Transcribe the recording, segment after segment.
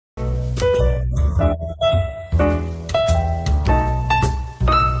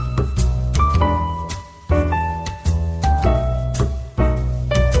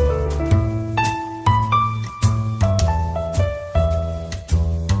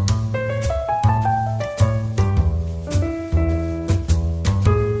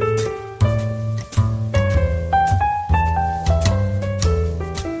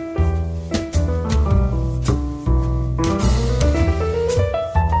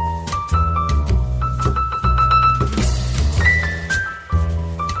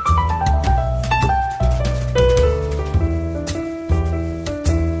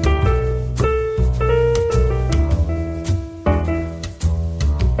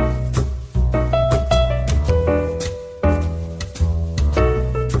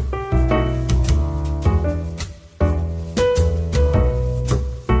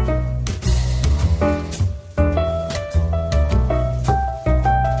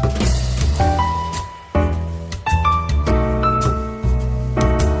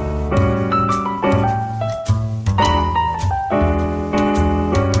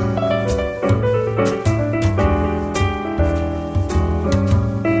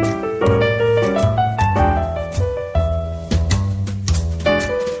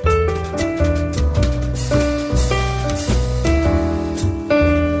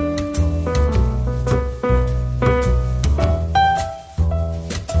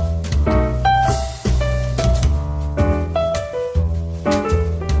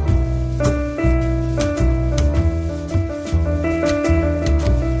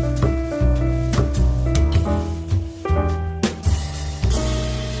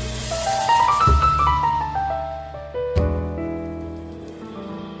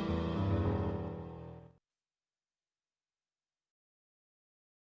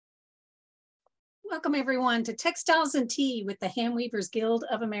welcome everyone to Textiles and Tea with the Handweavers Guild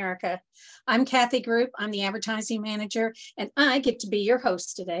of America. I'm Kathy Group, I'm the advertising manager, and I get to be your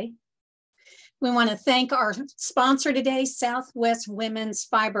host today. We want to thank our sponsor today, Southwest Women's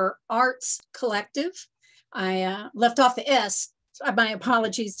Fiber Arts Collective. I left off the S, so my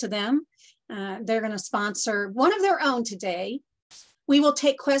apologies to them. They're going to sponsor one of their own today. We will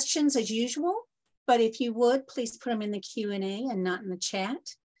take questions as usual, but if you would, please put them in the Q&A and not in the chat.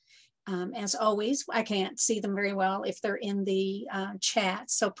 As always, I can't see them very well if they're in the chat,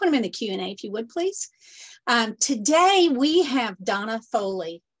 so put them in the Q&A if you would, please. Today we have Donna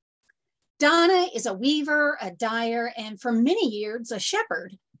Foley. Donna is a weaver, a dyer, and for many years, a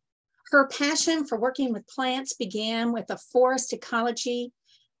shepherd. Her passion for working with plants began with the Forest Ecology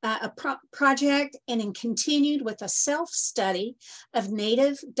project and then continued with a self-study of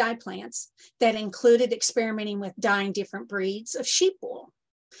native dye plants that included experimenting with dyeing different breeds of sheep wool.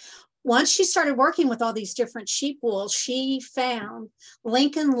 Once she started working with all these different sheep wool, she found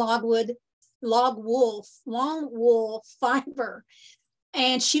Lincoln Longwool fiber,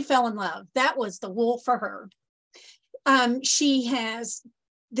 and she fell in love. That was the wool for her. Then she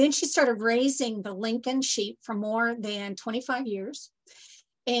started raising the Lincoln sheep for more than 25 years.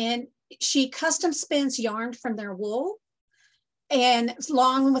 And she custom spins yarn from their wool and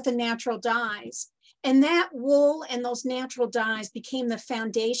along with the natural dyes. And that wool and those natural dyes became the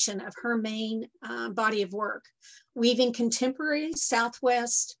foundation of her main body of work, weaving contemporary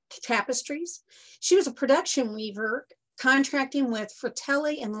Southwest tapestries. She was a production weaver contracting with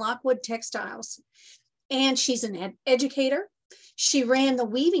Frittelli Lockwood Textiles. And she's an educator. She ran the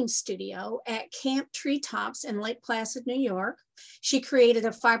weaving studio at Camp Treetops in Lake Placid, New York. She created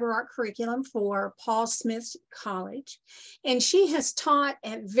a fiber art curriculum for Paul Smith's College. And she has taught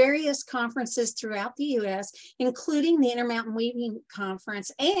at various conferences throughout the US, including the Intermountain Weaving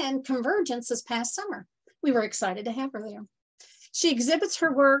Conference and Convergence this past summer. We were excited to have her there. She exhibits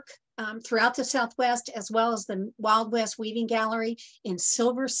her work throughout the Southwest, as well as the Wild West Weaving Gallery in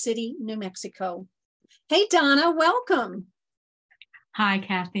Silver City, New Mexico. Hey, Donna, welcome. Hi,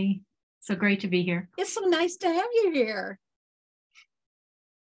 Kathy. So great to be here. It's so nice to have you here.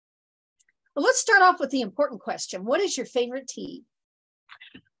 Well, let's start off with the important question. What is your favorite tea?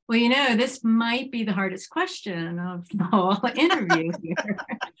 Well, you know, this might be the hardest question of the whole interview here.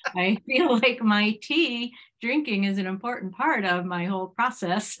 I feel like my tea drinking is an important part of my whole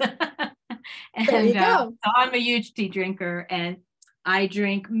process. There you go. So I'm a huge tea drinker, and I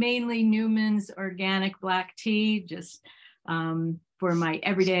drink mainly Newman's organic black tea, just for my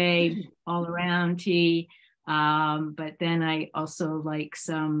everyday all around tea. But then I also like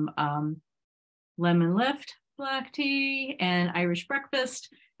some lemon lift black tea and Irish breakfast.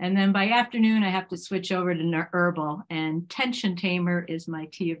 And then by afternoon, I have to switch over to herbal, and tension tamer is my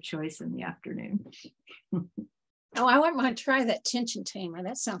tea of choice in the afternoon. Oh, I want to try that tension tamer.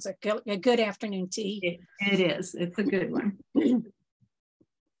 That sounds like a good afternoon tea. It is. It's a good one.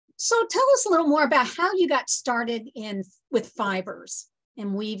 So tell us a little more about how you got started with fibers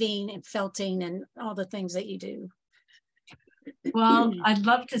and weaving and felting and all the things that you do. Well, I'd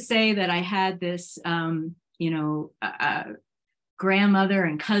love to say that I had this, grandmother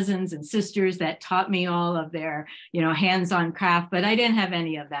and cousins and sisters that taught me all of their, hands-on craft, but I didn't have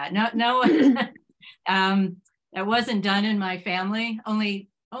any of that. No, that wasn't done in my family. Only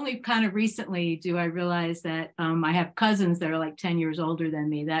kind of recently do I realize that I have cousins that are like 10 years older than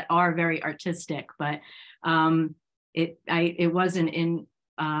me that are very artistic, but it wasn't in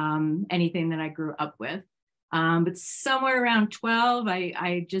anything that I grew up with. But somewhere around 12,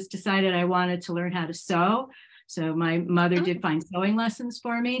 I just decided I wanted to learn how to sew. So my mother did find sewing lessons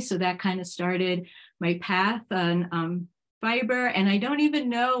for me. So that kind of started my path on fiber. And I don't even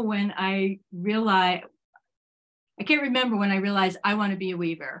know when I can't remember when I realized I want to be a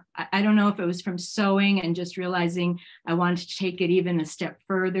weaver. I don't know if it was from sewing and just realizing I wanted to take it even a step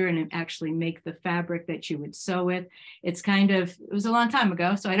further and actually make the fabric that you would sew with. It was a long time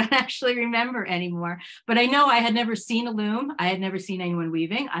ago, so I don't actually remember anymore. But I know I had never seen a loom. I had never seen anyone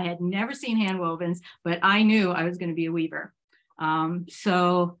weaving. I had never seen hand wovens, but I knew I was going to be a weaver.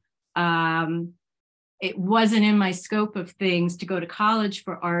 It wasn't in my scope of things to go to college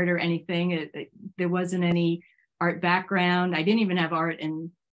for art or anything. There wasn't any art background. I didn't even have art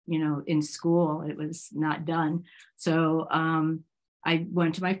in school. It was not done. So I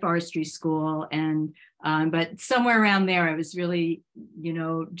went to my forestry school, and but somewhere around there, I was really,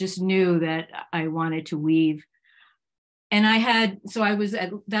 just knew that I wanted to weave. And I was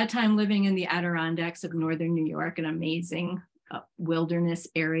at that time living in the Adirondacks of Northern New York, an amazing wilderness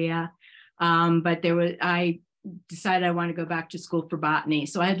area. But I decided I wanted to go back to school for botany.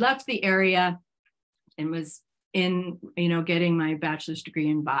 So I had left the area and was in, getting my bachelor's degree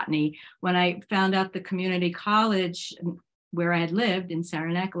in botany, when I found out the community college where I had lived in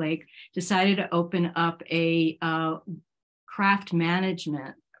Saranac Lake decided to open up a craft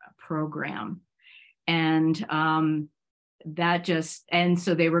management program. And so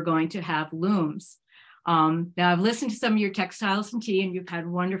they were going to have looms. Now I've listened to some of your Textiles and Tea, and you've had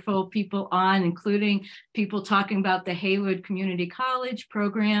wonderful people on, including people talking about the Haywood Community College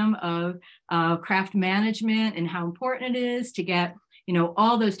program of craft management and how important it is to get,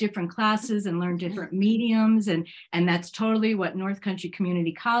 all those different classes and learn different mediums. And that's totally what North Country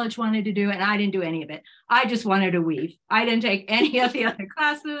Community College wanted to do. And I didn't do any of it. I just wanted to weave. I didn't take any of the other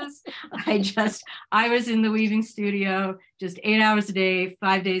classes. I was in the weaving studio just 8 hours a day,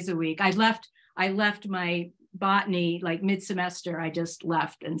 5 days a week. I left my botany like mid-semester. I just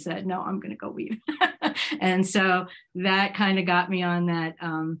left and said, no, I'm going to go weave. And so that kind of got me on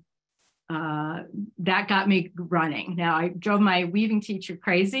that got me running. Now I drove my weaving teacher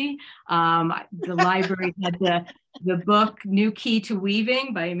crazy. The library had the book New Key to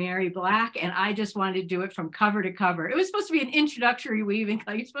Weaving by Mary Black, and I just wanted to do it from cover to cover. It was supposed to be an introductory weaving.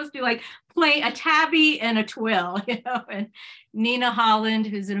 You're supposed to do like play a tabby and a twill, and Nina Holland,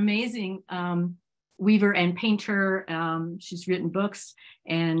 who's an amazing weaver and painter. She's written books,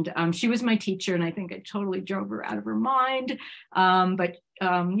 and she was my teacher, and I think I totally drove her out of her mind. But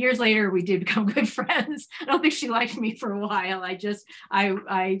years later, we did become good friends. I don't think she liked me for a while.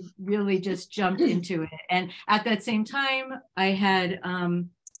 I really just jumped into it. And at that same time, we had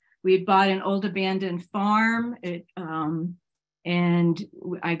bought an old abandoned farm. And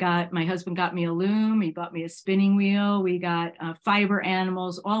my husband got me a loom. He bought me a spinning wheel. We got fiber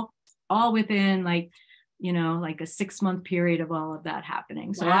animals, all within like a 6-month period of all of that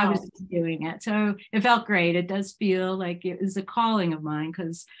happening. So wow. I was doing it. So it felt great. It does feel like it was a calling of mine,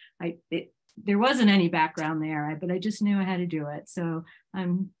 because there wasn't any background there, but I just knew I had to do it. So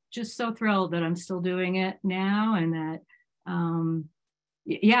I'm just so thrilled that I'm still doing it now, and that,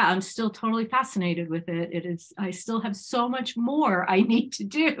 I'm still totally fascinated with it. I still have so much more I need to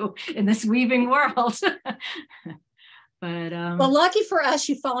do in this weaving world. But well, lucky for us,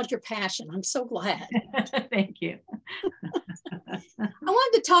 you followed your passion. I'm so glad. Thank you. I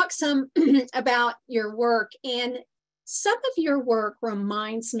wanted to talk some about your work, and some of your work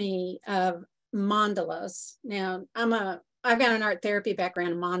reminds me of mandalas. Now, I've got an art therapy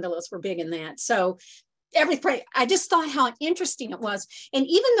background, and mandalas were big in that. So I just thought how interesting it was. And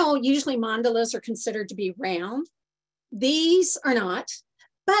even though usually mandalas are considered to be round, these are not,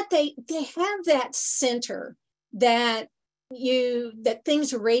 but they have that center that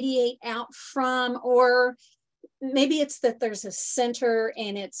things radiate out from, or maybe it's that there's a center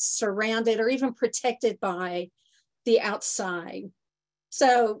and it's surrounded or even protected by the outside.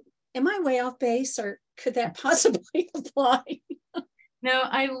 So am I way off base, or could that possibly apply? No,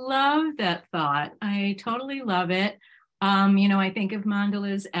 I love that thought. I totally love it. I think of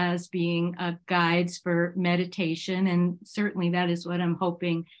mandalas as being guides for meditation, and certainly that is what I'm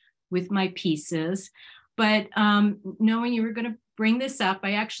hoping with my pieces. But knowing you were going to bring this up,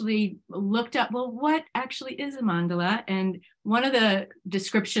 I actually looked up, well, what actually is a mandala? And one of the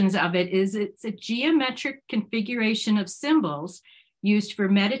descriptions of it is it's a geometric configuration of symbols used for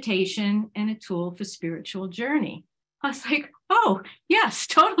meditation and a tool for spiritual journey. I was like, oh, yes,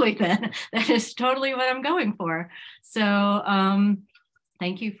 totally then. That is totally what I'm going for. So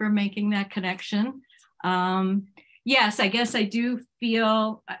thank you for making that connection. Yes, I guess I do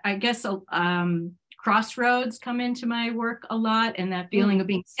feel, crossroads come into my work a lot, and that feeling of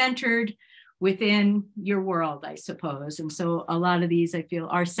being centered within your world, I suppose. And so a lot of these I feel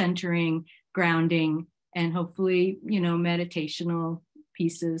are centering, grounding, and hopefully, meditational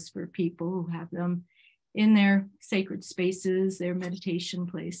pieces for people who have them in their sacred spaces, their meditation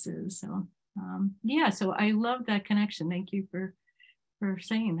places. So so I love that connection. Thank you for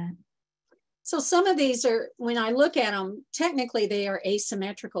saying that. So some of these are, when I look at them, technically they are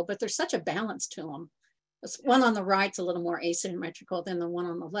asymmetrical, but there's such a balance to them. This one on the right's a little more asymmetrical than the one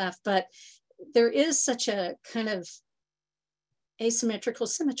on the left, but there is such a kind of asymmetrical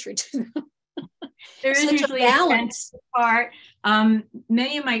symmetry to them. There is usually a balance part.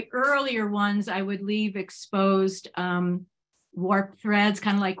 Many of my earlier ones, I would leave exposed warp threads,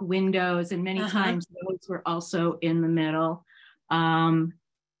 kind of like windows, and many times those were also in the middle.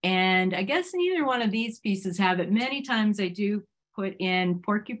 And I guess neither one of these pieces have it. Many times I do put in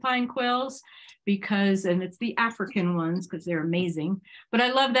porcupine quills and it's the African ones because they're amazing. But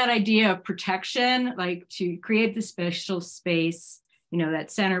I love that idea of protection, like to create the special space,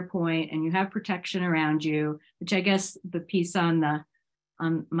 that center point, and you have protection around you, which I guess the piece on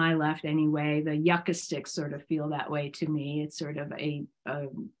on my left anyway. The yucca sticks sort of feel that way to me. It's sort of a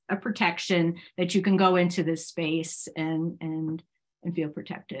protection that you can go into this space and feel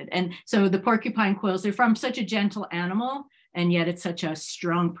protected. And so the porcupine quills, they're from such a gentle animal, and yet it's such a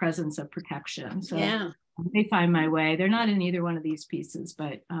strong presence of protection. So yeah, they find my way. They're not in either one of these pieces,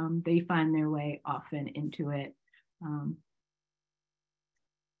 but they find their way often into it.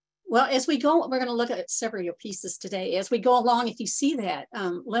 Well, as we go, we're going to look at several of your pieces today. As we go along, if you see that,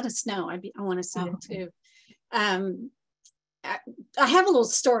 let us know. I want to see it too. I have a little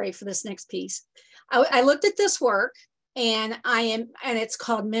story for this next piece. I looked at this work, and it's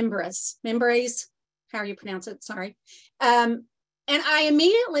called Membres, how you pronounce it, sorry. And I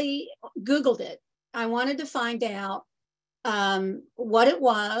immediately Googled it. I wanted to find out what it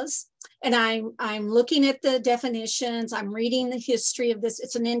was. And I'm looking at the definitions. I'm reading the history of this.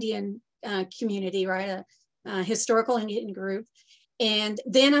 It's an Indian community, right? A historical Indian group. And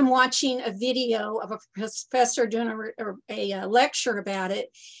then I'm watching a video of a professor doing a lecture about it.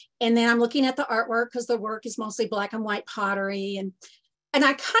 And then I'm looking at the artwork, because the work is mostly black and white pottery. And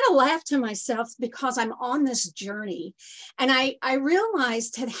I kind of laughed to myself, because I'm on this journey. And I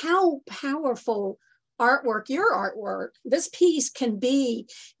realized how powerful artwork, your artwork, this piece can be,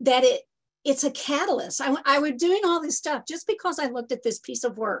 that it's a catalyst. I was doing all this stuff just because I looked at this piece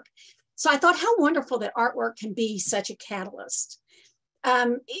of work. So I thought, how wonderful that artwork can be such a catalyst.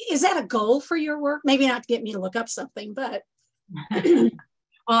 Is that a goal for your work? Maybe not to get me to look up something, but. Well,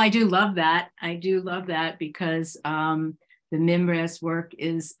 I do love that. I do love that, because the Membres work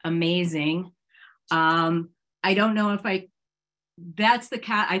is amazing. I don't know if I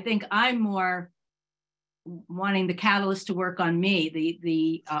think I'm more wanting the catalyst to work on me.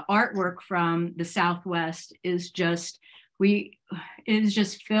 The artwork from the Southwest is just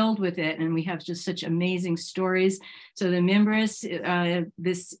filled with it, and we have just such amazing stories. So the Membres,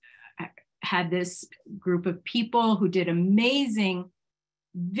 this had this group of people who did amazing,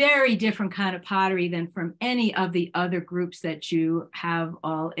 very different kind of pottery than from any of the other groups that you have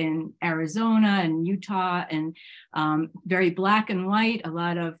all in Arizona and Utah, and very black and white, a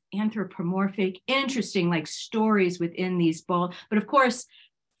lot of anthropomorphic, interesting like stories within these bowls. But of course,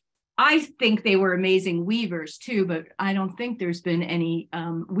 I think they were amazing weavers too, but I don't think there's been any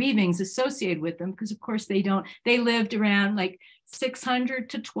weavings associated with them, because of course they lived around like 600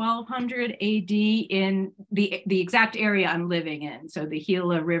 to 1200 AD in the exact area I'm living in. So the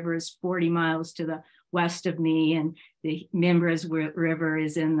Gila River is 40 miles to the west of me, and the Membres River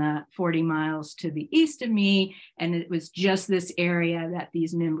is in the 40 miles to the east of me. And it was just this area that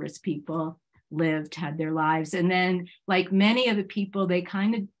these Membres people lived, had their lives. And then, like many of the people, they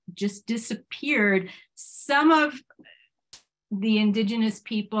kind of just disappeared. Some of the indigenous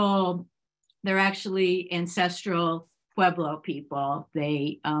people, they're actually ancestral Pueblo people.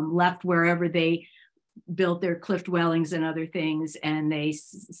 They left wherever they built their cliff dwellings and other things, and they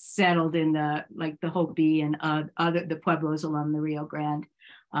settled in the Hopi and the Pueblos along the Rio Grande.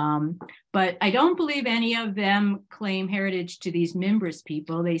 But I don't believe any of them claim heritage to these Membres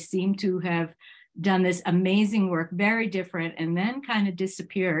people. They seem to have done this amazing work, very different, and then kind of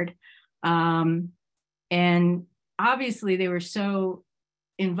disappeared. And obviously they were so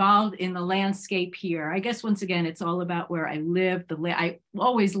involved in the landscape here. I guess once again, it's all about where I live. I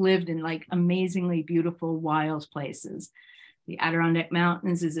always lived in like amazingly beautiful wild places. The Adirondack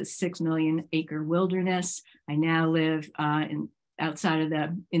Mountains is a 6 million acre wilderness. I now live outside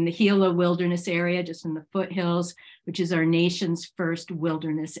of in the Gila Wilderness area, just in the foothills, which is our nation's first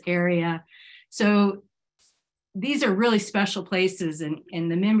wilderness area. So these are really special places, and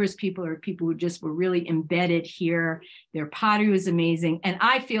the Membres people are people who just were really embedded here. Their pottery was amazing. And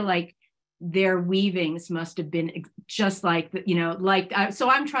I feel like their weavings must have been just like, so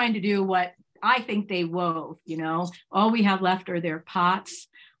I'm trying to do what I think they wove, all we have left are their pots.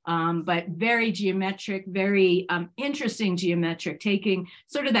 But very geometric, very interesting geometric, taking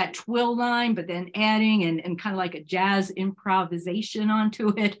sort of that twill line, but then adding and kind of like a jazz improvisation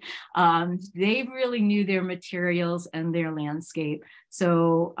onto it. They really knew their materials and their landscape.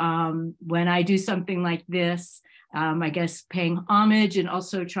 So when I do something like this, I guess paying homage and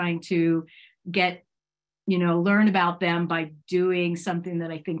also trying to get, learn about them by doing something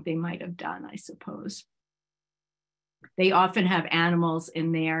that I think they might have done, I suppose. They often have animals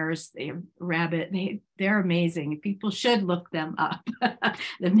in theirs. They have rabbit. They're amazing. People should look them up,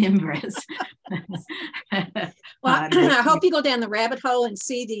 the Membres. Well, I hope you go down the rabbit hole and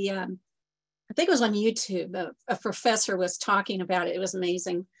see I think it was on YouTube. A professor was talking about it. It was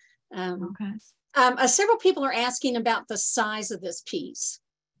amazing. Okay. Several people are asking about the size of this piece.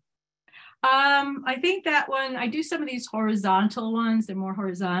 I think that one, I do some of these horizontal ones, they're more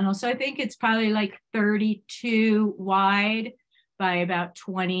horizontal. So I think it's probably like 32 wide by about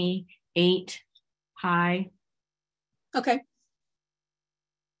 28 high. Okay.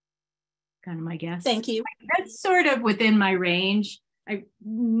 Kind of my guess. Thank you. That's sort of within my range.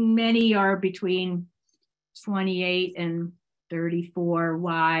 Many are between 28 and 34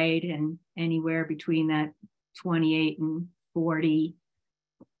 wide, and anywhere between that 28 and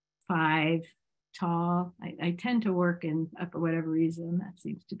 45 tall. I tend to work in, for whatever reason, that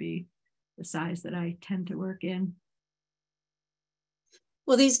seems to be the size that I tend to work in.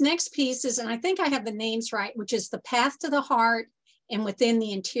 Well, these next pieces, and I think I have the names right, which is the Path to the Heart and Within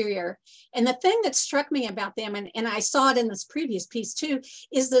the Interior. And the thing that struck me about them, and I saw it in this previous piece too,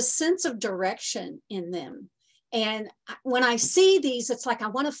 is the sense of direction in them. And when I see these, it's like I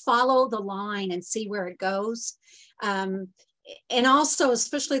want to follow the line and see where it goes. And also,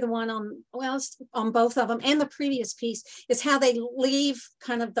 especially the one on, well, on both of them and the previous piece, is how they leave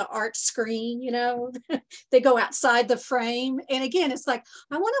kind of the art screen, you know, they go outside the frame. And again, it's like,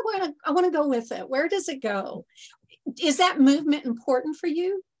 I want to go with it. Where does it go? Is that movement important for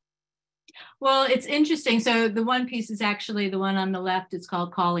you? Well, it's interesting. So the one piece is actually the one on the left. It's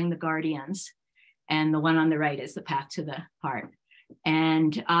called Calling the Guardians. And the one on the right is the Path to the Heart.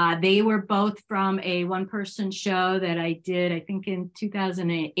 And they were both from a one-person show that I did, I think in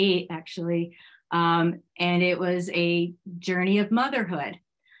 2008, actually. And it was a journey of motherhood.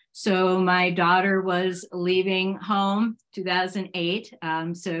 So my daughter was leaving home 2008.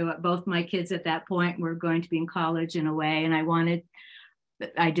 So both my kids at that point were going to be in college in a way. And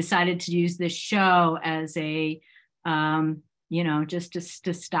I decided to use this show as a, you know, just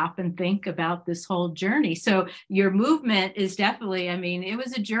to stop and think about this whole journey. So your movement is definitely, I mean, it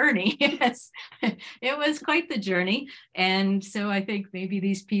was a journey. Yes, it was quite the journey. And so I think maybe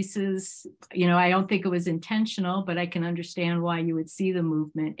these pieces, you know, I don't think it was intentional, but I can understand why you would see the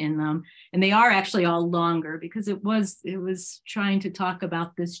movement in them. And they are actually all longer because it was trying to talk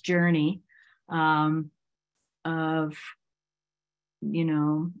about this journey of, you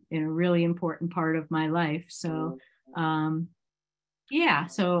know, in a really important part of my life. So, yeah,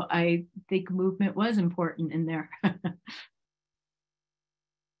 so I think movement was important in there.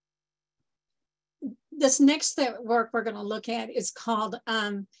 This next work we're going to look at is called,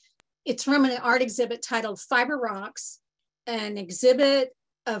 it's from an art exhibit titled Fiber Rocks, an exhibit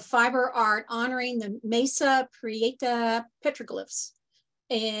of fiber art honoring the Mesa Prieta petroglyphs.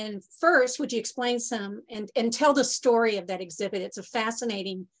 And first, would you explain some and tell the story of that exhibit? It's a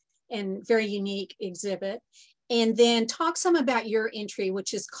fascinating and very unique exhibit. And then talk some about your entry,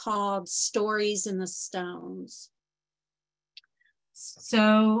 which is called Stories in the Stones.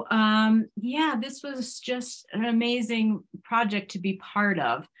 So yeah, this was just an amazing project to be part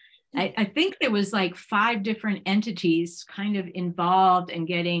of. I think there was like 5 different entities kind of involved in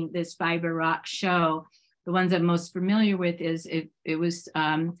getting this fiber rock show. The ones I'm most familiar with is it was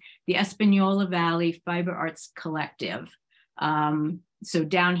the Espanola Valley Fiber Arts Collective. So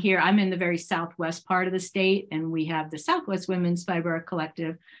down here, I'm in the very southwest part of the state, and we have the Southwest Women's Fiber Art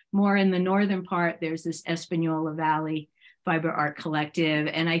Collective. More in the northern part, there's this Espanola Valley Fiber Art Collective.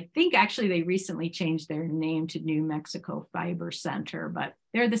 And I think actually they recently changed their name to New Mexico Fiber Center, but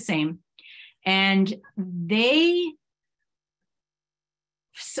they're the same. And I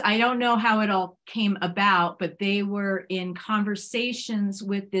don't know how it all came about, but they were in conversations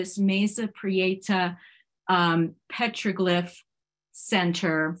with this Mesa Prieta petroglyph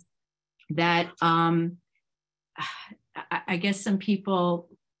center that I guess some people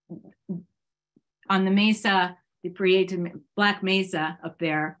on the Mesa, the Prieta, Black Mesa up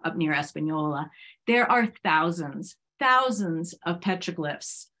there, up near Espanola, there are thousands of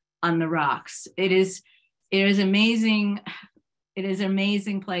petroglyphs on the rocks. It is amazing. It is an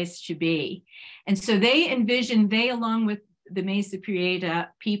amazing place to be. And so they along with the Mesa Prieta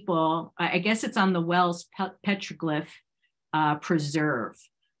people, I guess it's on the Wells Petroglyph preserve.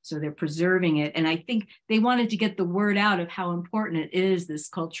 So they're preserving it. And I think they wanted to get the word out of how important it is, this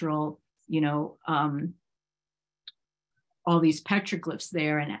cultural, you know, all these petroglyphs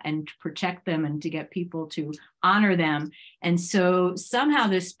there and to protect them and to get people to honor them. And so somehow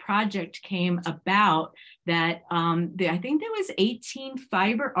this project came about that I think there was 18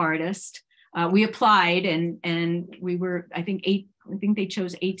 fiber artists. We applied and we were, I think they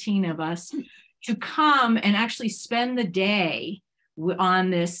chose 18 of us to come and actually spend the day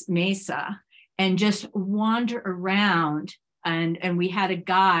on this mesa and just wander around. And we had a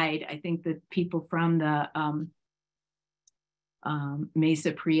guide. I think the people from the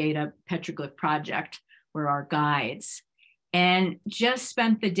Mesa Prieta Petroglyph Project were our guides. and just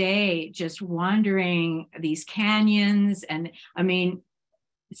spent the day just wandering these canyons. And I mean,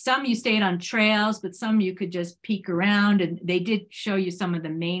 some you stayed on trails, but some you could just peek around, and they did show you some of the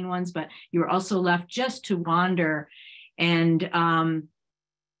main ones, but you were also left just to wander. And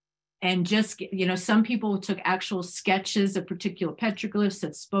just, you know, some people took actual sketches of particular petroglyphs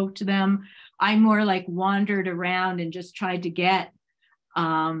that spoke to them. I more like wandered around and just tried to get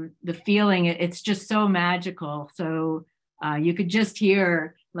the feeling. It's just so magical. So you could just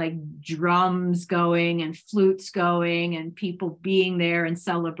hear like drums going and flutes going and people being there in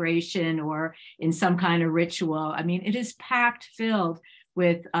celebration or in some kind of ritual. I mean, it is packed filled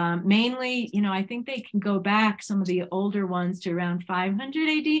with mainly, you know, I think they can go back, some of the older ones, to around 500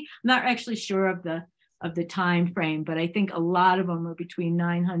 AD. I'm not actually sure of the time frame, but I think a lot of them are between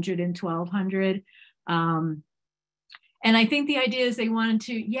 900 and 1200. And I think the idea is they wanted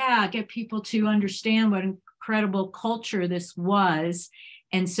to, get people to understand what incredible culture this was.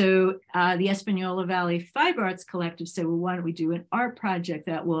 And so the Espanola Valley Fiber Arts Collective said, well, why don't we do an art project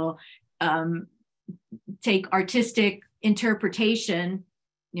that will take artistic interpretation.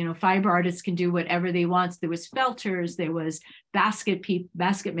 You know, fiber artists can do whatever they want. So there was felters, there was basket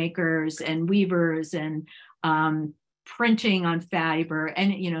makers and weavers and printing on fiber.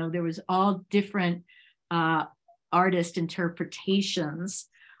 And, you know, there was all different artist interpretations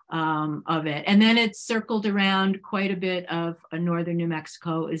of it. And then it circled around quite a bit of northern New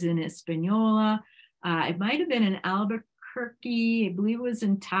Mexico. Is in Espanola. It might have been in Albuquerque. I believe it was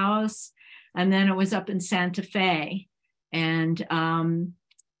in Taos. And then it was up in Santa Fe. And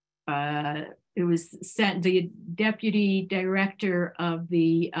it was sent, the deputy director of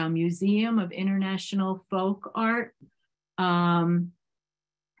the Museum of International Folk Art, that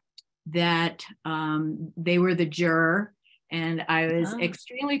they were the juror. And I was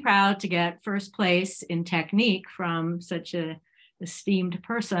extremely proud to get first place in technique from such an esteemed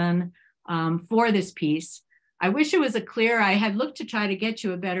person for this piece. I wish it was a clear, I had looked to try to get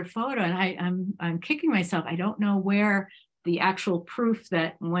you a better photo, and I'm kicking myself. I don't know where the actual proof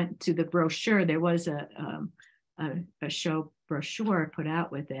that went to the brochure. There was a show brochure put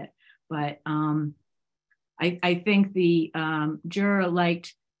out with it, but I think the juror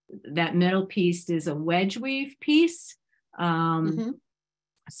liked that middle piece is a wedge weave piece.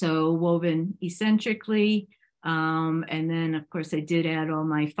 So woven eccentrically. And then of course I did add all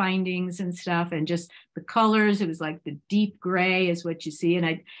my findings and stuff, and just the colors. It was like the deep gray is what you see.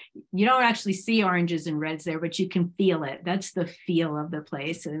 And you don't actually see oranges and reds there, but you can feel it. That's the feel of the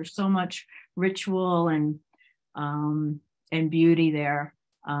place. There's so much ritual and beauty there.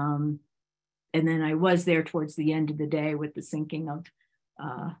 And then I was there towards the end of the day with the sinking of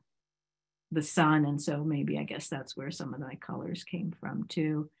the sun. And so maybe, I guess that's where some of my colors came from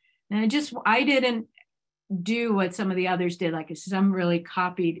too. And I didn't do what some of the others did. Like some really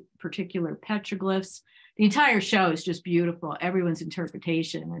copied particular petroglyphs. The entire show is just beautiful. Everyone's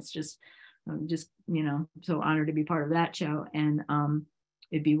interpretation. It's just, you know, so honored to be part of that show. And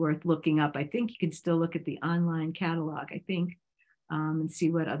it'd be worth looking up. I think you can still look at the online catalog, I think, and see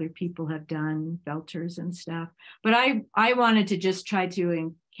what other people have done, felters and stuff. But I wanted to just try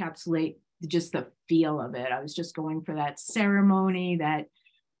to encapsulate just the feel of it. I was just going for that ceremony, that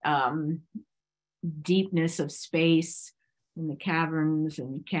deepness of space in the caverns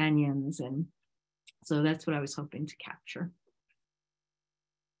and canyons. And so that's what I was hoping to capture.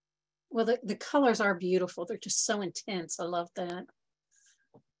 Well, the colors are beautiful. They're just so intense. I love that.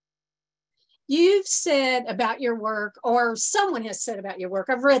 You've said about your work, or someone has said about your work,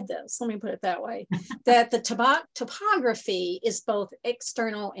 I've read this, let me put it that way, that the topography is both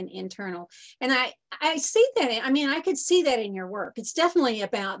external and internal. And I see that, I mean, I could see that in your work. It's definitely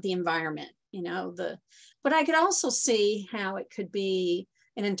about the environment, you know, but I could also see how it could be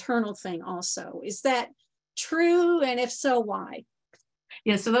an internal thing also. Is that true? And if so, why?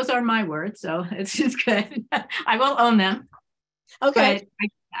 Yeah, so those are my words, so it's just good. I will own them. Okay. But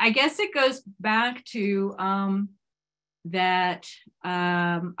I guess it goes back to that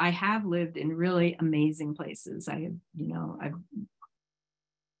I have lived in really amazing places. I've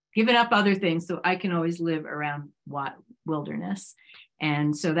given up other things so I can always live around wilderness.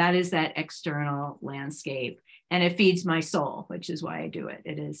 And so that is that external landscape. And it feeds my soul, which is why I do it.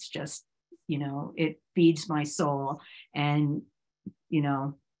 It is just, you know, it feeds my soul. And, you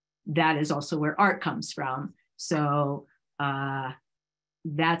know, that is also where art comes from. So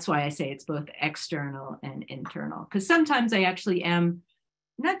that's why I say it's both external and internal, because sometimes I actually am,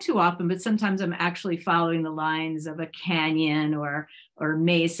 not too often, but sometimes I'm actually following the lines of a canyon or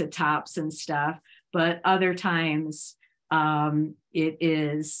mesa tops and stuff. But other times it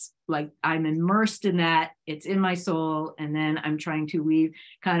is like I'm immersed in that. It's in my soul. And then I'm trying to weave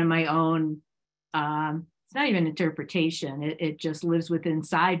kind of my own, it's not even interpretation. It just lives within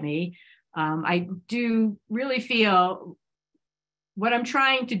inside me. I do really feel what I'm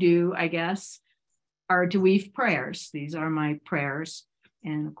trying to do, I guess, are to weave prayers. These are my prayers.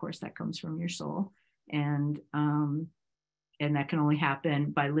 And of course that comes from your soul. And that can only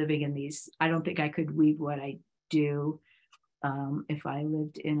happen by living in these. I don't think I could weave what I do if I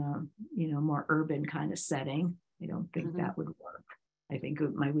lived in a, more urban kind of setting. I don't think that would work. I think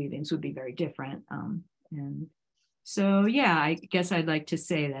my weavings would be very different. And so, yeah, I guess I'd like to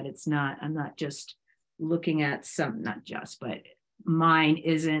say that I'm not just looking at but mine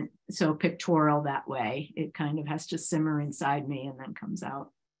isn't so pictorial that way. It kind of has to simmer inside me and then comes out.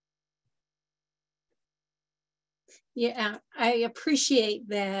 Yeah, I appreciate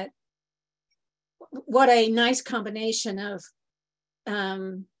that. What a nice combination of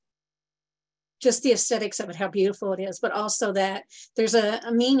just the aesthetics of it, how beautiful it is, but also that there's a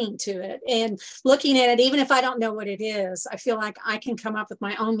meaning to it. And looking at it, even if I don't know what it is, I feel like I can come up with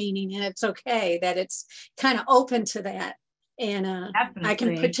my own meaning, and it's okay that it's kind of open to that. And I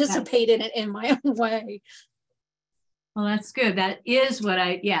can participate in it in my own way. Well, that's good. That is what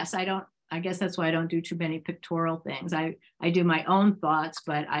I guess that's why I don't do too many pictorial things. I do my own thoughts,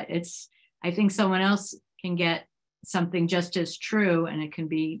 but I think someone else can get something just as true, and it can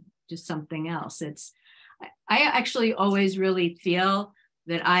be just something else. I actually always really feel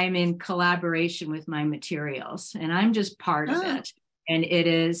that I'm in collaboration with my materials, and I'm just part of it. And it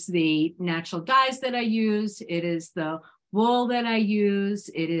is the natural dyes that I use. It is the wool that I use.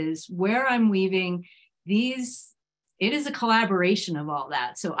 It is where I'm weaving these. It is a collaboration of all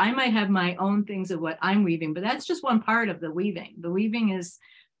that. So I might have my own things of what I'm weaving, but that's just one part of the weaving. The weaving is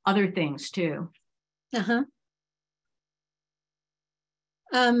other things too.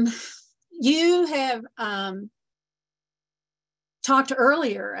 You have talked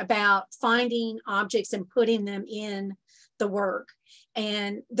earlier about finding objects and putting them in the work.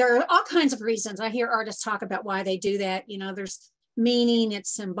 And there are all kinds of reasons. I hear artists talk about why they do that. there's meaning,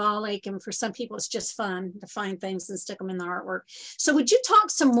 it's symbolic, and for some people it's just fun to find things and stick them in the artwork. So would you talk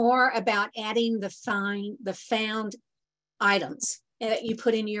some more about adding the found items that you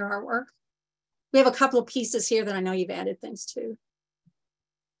put in your artwork? We have a couple of pieces here that I know you've added things to.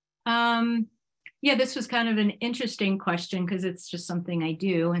 Yeah, this was kind of an interesting question because it's just something I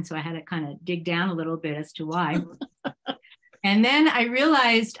do, and so I had to kind of dig down a little bit as to why. And then I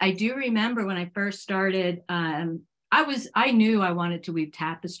realized, I do remember when I first started, I knew I wanted to weave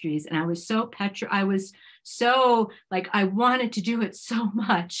tapestries, and I was so I wanted to do it so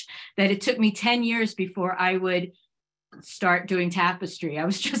much that it took me 10 years before I would start doing tapestry. I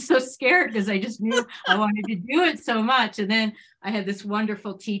was just so scared because I just knew I wanted to do it so much. And then I had this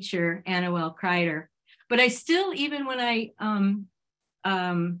wonderful teacher, Annabelle Kreider. But I still, even when I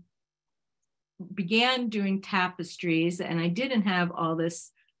began doing tapestries and I didn't have all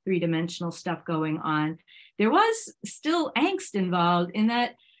this three-dimensional stuff going on, there was still angst involved in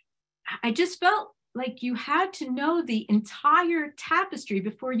that I just felt like you had to know the entire tapestry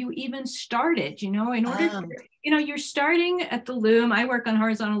before you even started, in order to, you're starting at the loom. I work on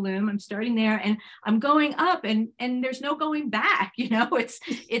horizontal loom. I'm starting there and I'm going up and there's no going back,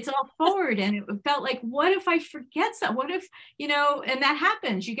 it's all forward. And it felt like, what if I forget something? What if, and that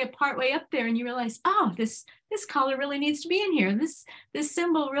happens. You get partway up there and you realize, oh, this color really needs to be in here. This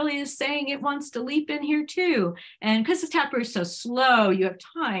symbol really is saying it wants to leap in here too. And because the tapestry is so slow, you have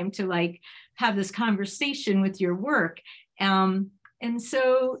time to have this conversation with your work. And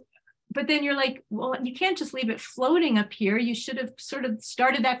so, but then you're like, well, you can't just leave it floating up here. You should have sort of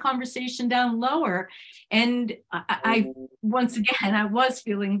started that conversation down lower. And I once again, I was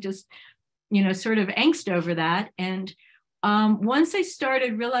feeling just, sort of angst over that. And once I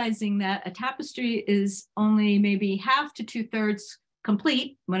started realizing that a tapestry is only maybe half to 2/3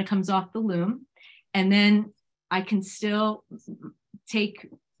 complete when it comes off the loom, and then I can still take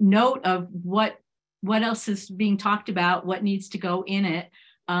note of what else is being talked about, what needs to go in it.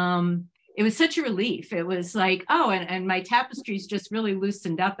 It was such a relief. It was like, oh, and my tapestries just really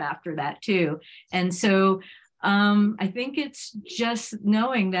loosened up after that too. And so I think it's just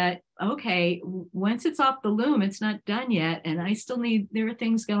knowing that, okay, once it's off the loom, it's not done yet. And I still there are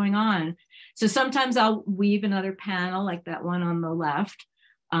things going on. So sometimes I'll weave another panel like that one on the left.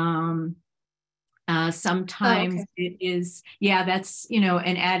 Sometimes it is, that's,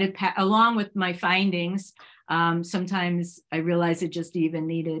 an added, along with my findings. Sometimes I realize it just even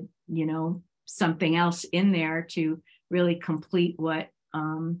needed, something else in there to really complete what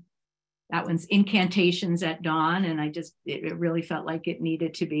that one's Incantations at Dawn. And it really felt like it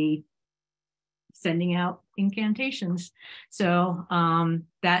needed to be sending out incantations. So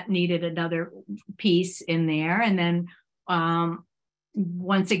that needed another piece in there. And then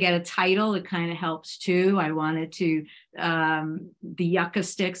once I get a title, it kind of helps too. I wanted to, the yucca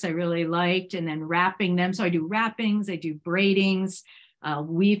sticks I really liked, and then wrapping them. So I do wrappings, I do braidings, I'll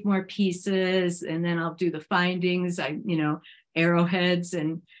weave more pieces, and then I'll do the findings, arrowheads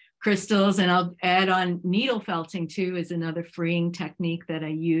and crystals, and I'll add on needle felting too, is another freeing technique that I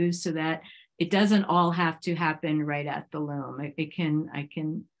use, so that it doesn't all have to happen right at the loom. I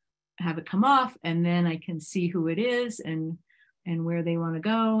can have it come off, and then I can see who it is and where they want to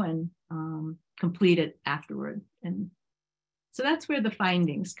go, and complete it afterward. And so that's where the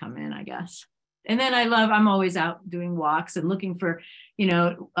findings come in, I guess. And then I'm always out doing walks and looking for,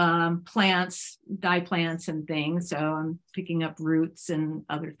 plants, dye plants and things. So I'm picking up roots and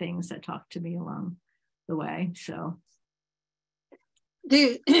other things that talk to me along the way. So.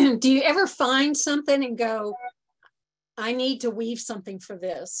 Do you ever find something and go, I need to weave something for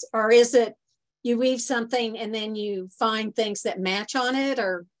this? Or is it you weave something and then you find things that match on it,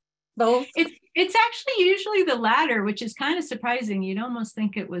 or both? It's actually usually the latter, which is kind of surprising. You'd almost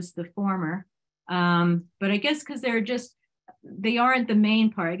think it was the former. But I guess because they aren't the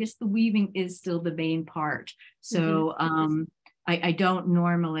main part. I guess the weaving is still the main part. So I don't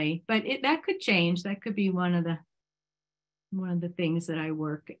normally, but that could change. That could be one of the things that I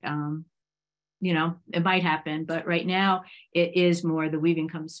work. It might happen, but right now it is more the weaving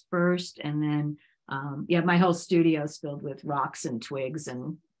comes first, and then my whole studio is filled with rocks and twigs,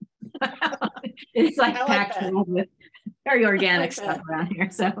 and it's like packed full with very organic stuff around here.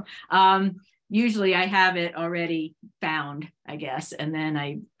 So usually I have it already found, I guess, and then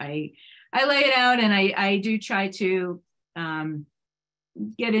I lay it out, and I do try to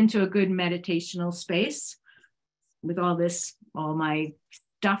get into a good meditational space with all my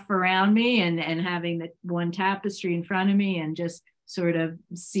stuff around me, and having the one tapestry in front of me, and just sort of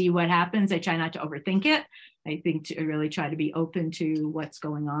see what happens. I try not to overthink it. I think to really try to be open to what's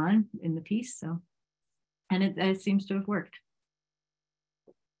going on in the piece. So, and it seems to have worked.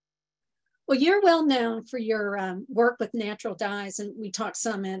 Well, you're well known for your work with natural dyes, and we talked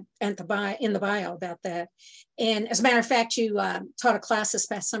some in the bio about that. And as a matter of fact, you taught a class this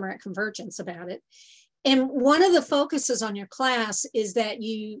past summer at Convergence about it. And one of the focuses on your class is that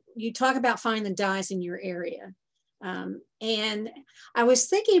you talk about finding the dyes in your area. And I was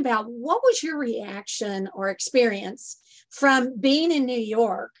thinking about, what was your reaction or experience from being in New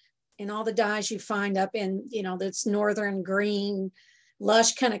York and all the dyes you find up in, this northern green,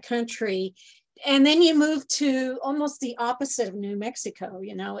 lush kind of country. And then you move to almost the opposite of New Mexico.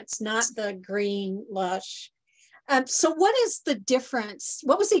 It's not the green, lush. So what is the difference?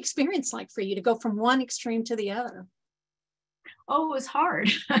 What was the experience like for you to go from one extreme to the other? Oh, it was hard.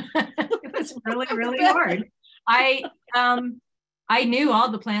 It was really, really hard. I knew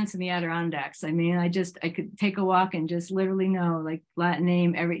all the plants in the Adirondacks. I mean, I could take a walk and just literally know, like, Latin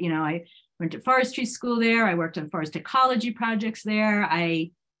name, I went to forestry school there. I worked on forest ecology projects there.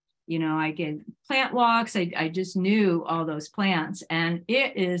 I did plant walks. I just knew all those plants, and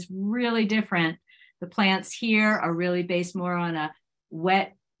it is really different. The plants here are really based more on a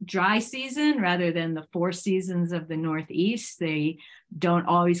wet, dry season rather than the 4 seasons of the Northeast. They don't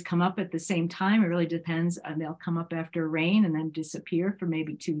always come up at the same time. It really depends. They'll come up after rain and then disappear for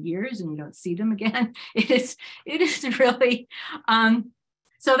maybe 2 years, and you don't see them again. It is really,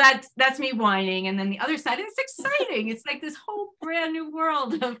 so that's me whining. And then the other side, it's exciting. It's like this whole brand new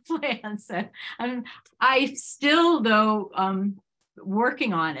world of plants. And I still, though,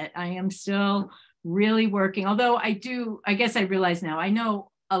 working on it. I am still really working, although I guess I realize now, I know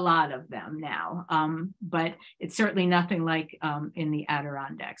a lot of them now, but it's certainly nothing like in the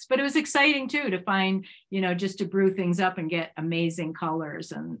Adirondacks. But it was exciting too to find, just to brew things up and get amazing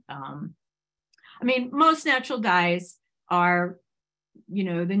colors. And I mean, most natural dyes are,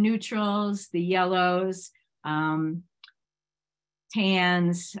 the neutrals, the yellows,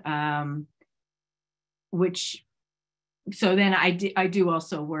 tans, so then I do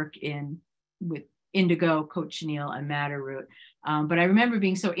also work with indigo, cochineal, and madder root. But I remember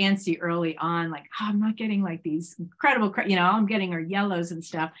being so antsy early on, like, I'm not getting like these incredible, all I'm getting are yellows and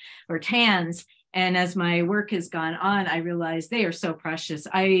stuff, or tans. And as my work has gone on, I realized they are so precious.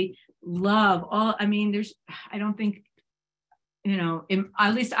 I love I don't think,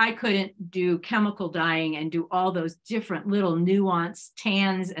 at least I couldn't do chemical dyeing and do all those different little nuance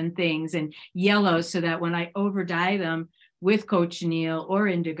tans and things and yellows, so that when I over dye them with cochineal or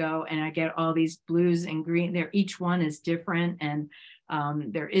indigo, and I get all these blues and green, each one is different. And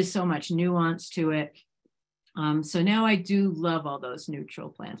There is so much nuance to it. So now I do love all those neutral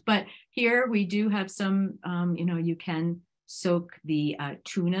plants. But here we do have some, you can soak the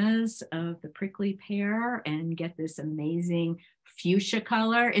tunas of the prickly pear and get this amazing fuchsia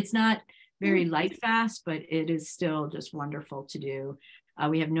color. It's not very light fast, but it is still just wonderful to do.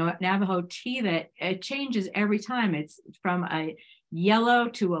 We have Navajo tea that it changes every time. It's from a yellow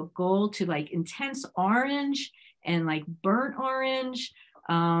to a gold to like intense orange and like burnt orange.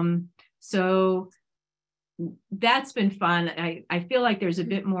 So that's been fun. I feel like there's a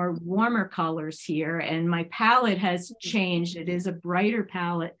bit more warmer colors here, and my palette has changed. It is a brighter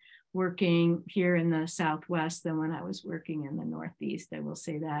palette working here in the Southwest than when I was working in the Northeast. I will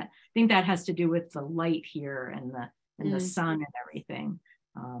say that. I think that has to do with the light here and the sun and everything.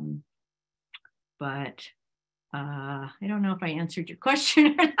 But I don't know if I answered your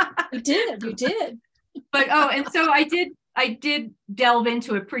question or not. You did. But and so I did delve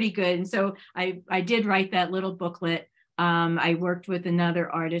into it pretty good. And so I did write that little booklet. I worked with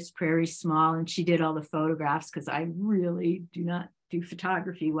another artist, Prairie Small, and she did all the photographs because I really do not do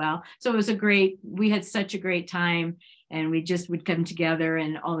photography well. So it was we had such a great time, and we just would come together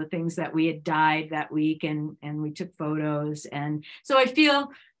and all the things that we had dyed that week, and we took photos. And so I feel,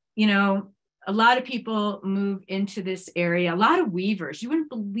 a lot of people move into this area, a lot of weavers. You wouldn't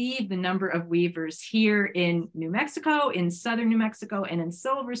believe the number of weavers here in New Mexico, in southern New Mexico, and in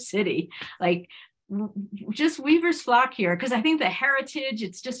Silver City. Like, just weavers flock here because I think the heritage,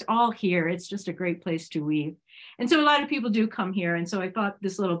 it's just all here. It's just a great place to weave. And so a lot of people do come here. And so I thought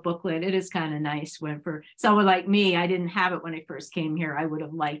this little booklet, it is kind of nice for someone like me. I didn't have it when I first came here. I would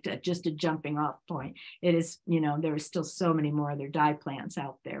have liked just a jumping off point. It is, there are still so many more other dye plants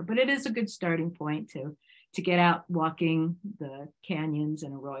out there, but it is a good starting point to get out walking the canyons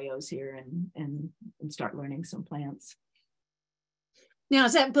and arroyos here and start learning some plants. Now,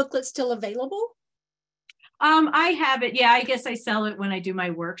 is that booklet still available? I have it. Yeah, I guess I sell it when I do my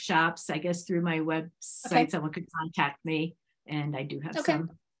workshops. I guess through my website, someone could contact me, and I do have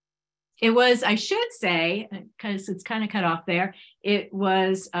some. It was, I should say, because it's kind of cut off there, it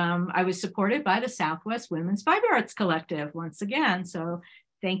was, I was supported by the Southwest Women's Fiber Arts Collective once again. So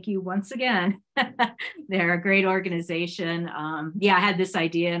thank you once again. They're a great organization. Yeah, I had this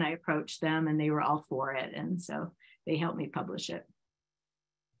idea and I approached them and they were all for it. And so they helped me publish it.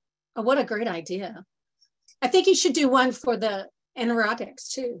 Oh, what a great idea. I think you should do one for the antibiotics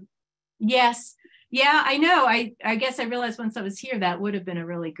too. Yes. Yeah, I know. I guess I realized once I was here, that would have been a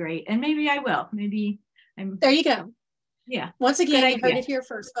really great, and maybe I will. Maybe there you go. Yeah. Once again, you heard it here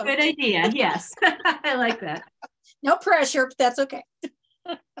first, folks. Good idea. Yes. I like that. No pressure, but that's okay.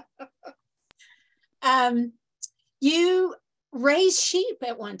 You raised sheep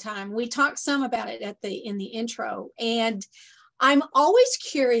at one time. We talked some about it in the intro, and I'm always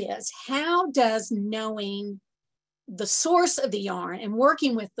curious, how does knowing the source of the yarn and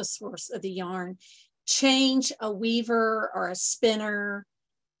working with the source of the yarn change a weaver or a spinner?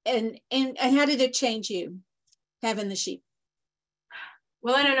 And how did it change you having the sheep?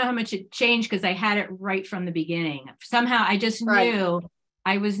 Well, I don't know how much it changed because I had it right from the beginning. Somehow I just knew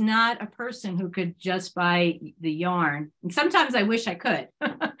I was not a person who could just buy the yarn. And sometimes I wish I could.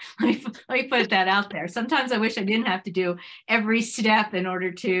 let me put that out there. Sometimes I wish I didn't have to do every step in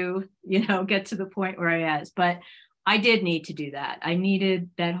order to, get to the point where I was. But I did need to do that. I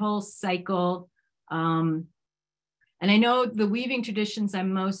needed that whole cycle. And I know the weaving traditions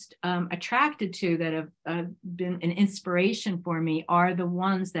I'm most attracted to that have been an inspiration for me are the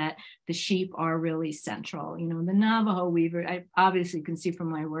ones that the sheep are really central. The Navajo weaver, I obviously can see from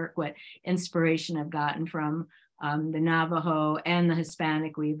my work what inspiration I've gotten from the Navajo and the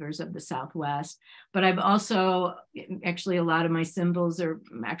Hispanic weavers of the Southwest. But I've also, actually, a lot of my symbols are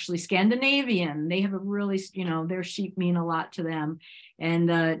actually Scandinavian. They have a really, their sheep mean a lot to them. And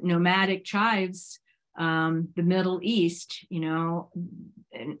the nomadic tribes, the Middle East,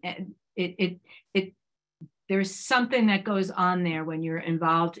 and there's something that goes on there when you're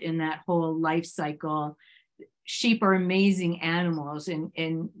involved in that whole life cycle. Sheep are amazing animals,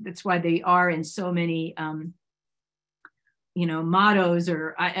 and that's why they are in so many mottos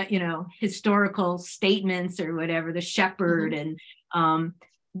or historical statements or whatever. The shepherd and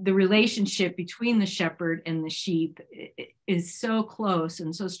the relationship between the shepherd and the sheep is so close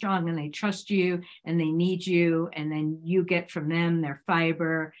and so strong, and they trust you and they need you, and then you get from them their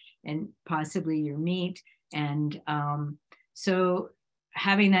fiber and possibly your meat. And so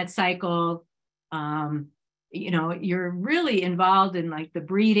having that cycle, you're really involved in like the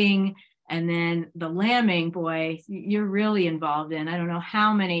breeding, and then the lambing, boy, you're really involved in. I don't know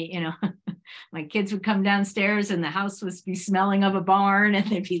how many, My kids would come downstairs and the house would be smelling of a barn, and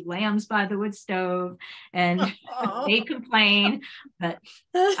there'd be lambs by the wood stove, and they complain, but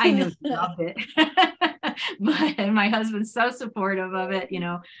I know they loved it. But my husband's so supportive of it,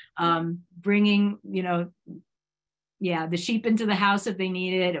 bringing, the sheep into the house if they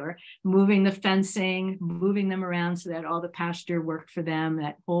need it, or moving the fencing, moving them around so that all the pasture worked for them,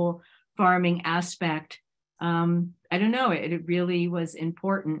 that whole farming aspect. I don't know, it really was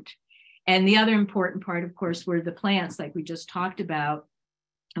important. And the other important part, of course, were the plants, like we just talked about.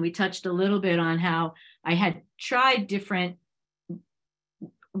 And we touched a little bit on how I had tried different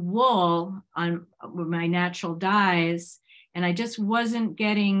wool on with my natural dyes, and I just wasn't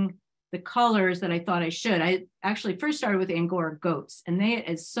getting the colors that I thought I should. I actually first started with Angora goats, and they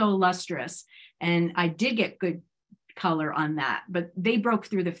is so lustrous, and I did get good color on that, but they broke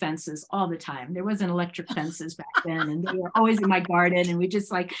through the fences all the time. There wasn't electric fences back then, and they were always in my garden, and we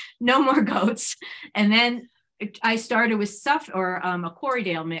just like, no more goats. And then I started with a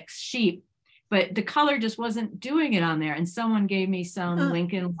Corriedale mix sheep, but the color just wasn't doing it on there. And someone gave me some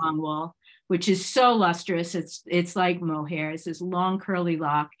Lincoln Longwool, which is so lustrous. It's like mohair. It's this long curly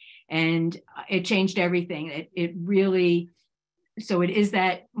lock, and it changed everything. It really, so it is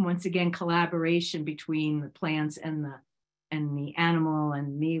that, once again, collaboration between the plants and the animal,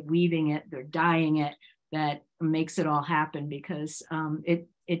 and me weaving it, they're dyeing it, that makes it all happen, because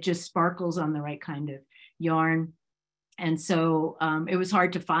it just sparkles on the right kind of yarn. And so it was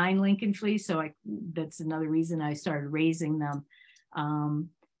hard to find Lincoln fleece. So that's another reason I started raising them.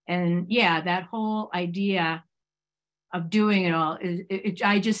 And yeah, that whole idea of doing it all,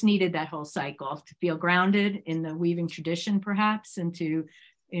 I just needed that whole cycle to feel grounded in the weaving tradition, perhaps, and to,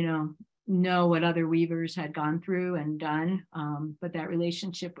 know what other weavers had gone through and done. But that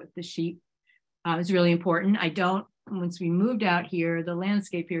relationship with the sheep is really important. Once we moved out here, the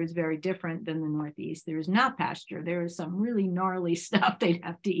landscape here is very different than the Northeast. There is not pasture. There is some really gnarly stuff they'd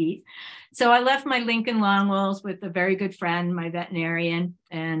have to eat. So I left my Lincoln Longwools with a very good friend, my veterinarian.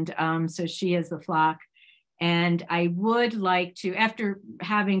 And so she has the flock. And I would like to, after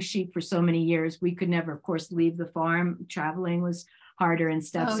having sheep for so many years, we could never, of course, leave the farm. Traveling was harder and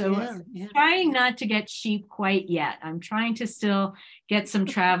stuff. Trying not to get sheep quite yet. I'm trying to still get some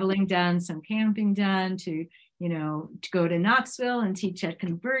traveling done, some camping done, to go to Knoxville and teach at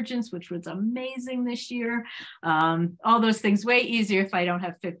Convergence, which was amazing this year. All those things way easier if I don't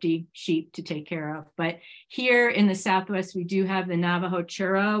have 50 sheep to take care of. But here in the Southwest, we do have the Navajo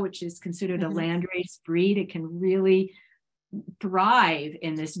churro, which is considered a landrace breed. It can really thrive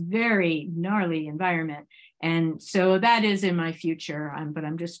in this very gnarly environment. And so that is in my future, but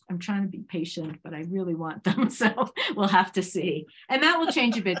I'm trying to be patient, but I really want them. So we'll have to see. And that will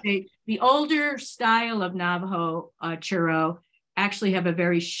change a bit. The older style of Navajo churro actually have a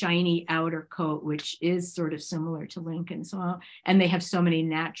very shiny outer coat, which is sort of similar to Lincoln. So, and they have so many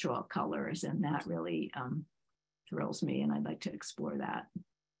natural colors, and that really thrills me. And I'd like to explore that.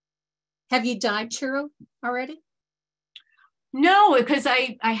 Have you dyed churro already? No, because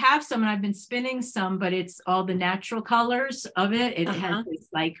I have some, and I've been spinning some, but it's all the natural colors of it. It has this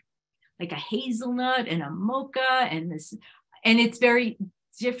like a hazelnut and a mocha, and it's very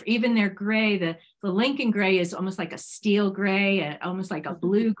different. Even their gray, the Lincoln gray is almost like a steel gray, almost like a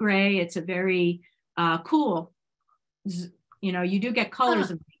blue gray. It's a very cool. You do get colors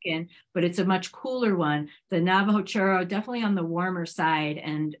of Lincoln, but it's a much cooler one. The Navajo churro definitely on the warmer side,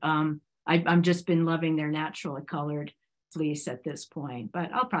 and I've just been loving their naturally colored fleece at this point,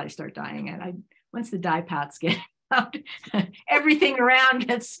 but I'll probably start dyeing it. Once the dye pots get out, everything around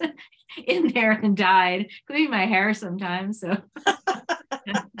gets in there and dyed, including my hair sometimes. So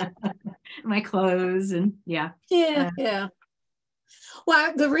my clothes and yeah. Well, one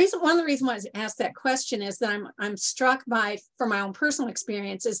of the reasons why I asked that question is that I'm struck by, from my own personal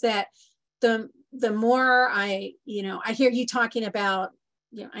experience, is that the more I hear you talking about,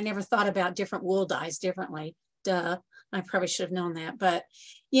 I never thought about different wool dyes differently. Duh. I probably should have known that, but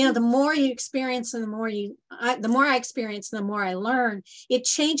the more you experience and the more I experience and the more I learn, it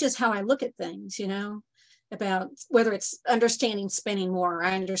changes how I look at things, about whether it's understanding spinning more,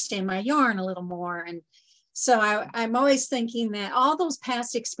 I understand my yarn a little more. And so I'm always thinking that all those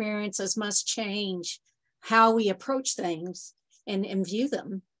past experiences must change how we approach things and view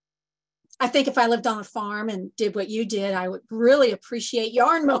them. I think if I lived on a farm and did what you did, I would really appreciate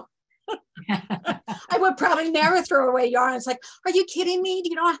yarn more. I would probably never throw away yarn. It's like, are you kidding me? Do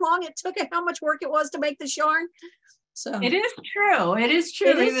you know how long it took and how much work it was to make this yarn? So it is true. It is true.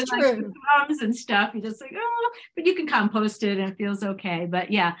 Even like the crumbs and stuff, you just like, but you can compost it and it feels okay.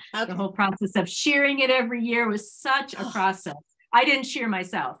 But yeah, the whole process of shearing it every year was such a process. I didn't shear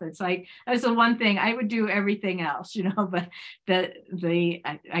myself. It's like, that's the one thing I would do everything else, but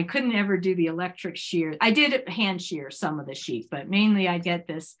I couldn't ever do the electric shear. I did hand shear some of the sheep, but mainly I get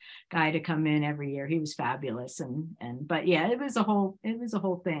this guy to come in every year. He was fabulous. But yeah, it was a whole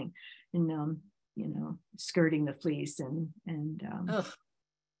thing. And, skirting the fleece and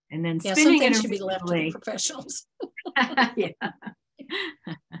then spinning it should be left to the professionals. Yeah.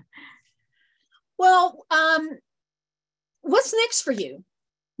 Well, what's next for you?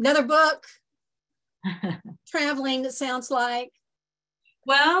 Another book? Traveling, it sounds like.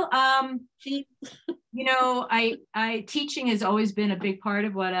 Well, teaching has always been a big part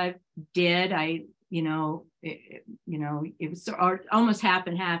of what I did. It was almost half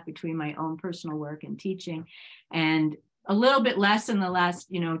and half between my own personal work and teaching, and a little bit less in the last,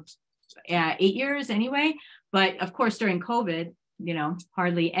 8 years anyway. But of course, during COVID,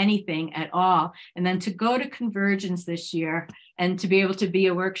 hardly anything at all. And then to go to Convergence this year and to be able to be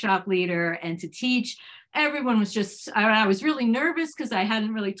a workshop leader and to teach, everyone was just, I was really nervous because I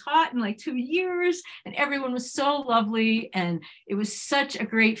hadn't really taught in like 2 years, and everyone was so lovely. And it was such a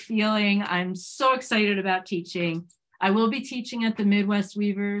great feeling. I'm so excited about teaching. I will be teaching at the Midwest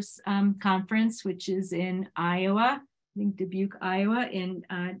Weavers Conference, which is in Iowa, I think Dubuque, Iowa, in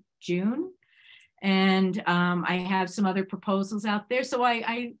June. And I have some other proposals out there. So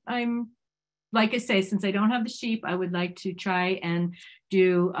I'm, like I say, since I don't have the sheep, I would like to try and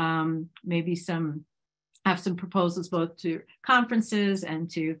do maybe have some proposals both to conferences and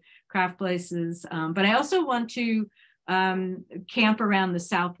to craft places. But I also want to camp around the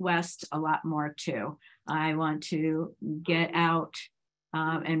Southwest a lot more too. I want to get out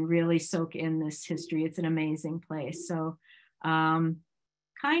and really soak in this history. It's an amazing place. So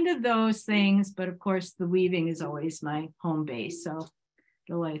kind of those things, but of course the weaving is always my home base. So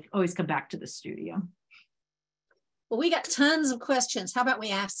I always come back to the studio. Well, we got tons of questions. How about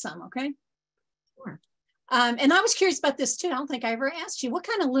we ask some, okay? Sure. And I was curious about this too. I don't think I ever asked you, what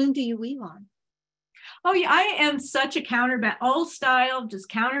kind of loom do you weave on? Oh yeah, I am such a old style, just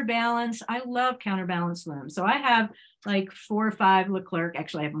counterbalance. I love counterbalance looms. So I have like 4 or 5 Leclerc.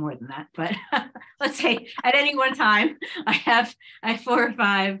 Actually, I have more than that, but let's say at any one time, I have 4 or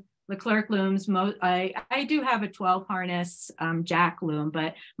 5 Leclerc looms. I do have a 12 harness jack loom,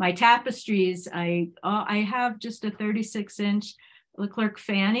 but my tapestries, I have just a 36-inch Leclerc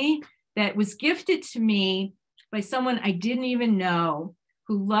fanny that was gifted to me by someone I didn't even know,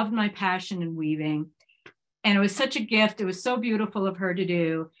 who loved my passion in weaving. And it was such a gift. It was so beautiful of her to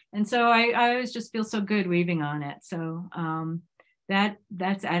do. And so I always just feel so good weaving on it. So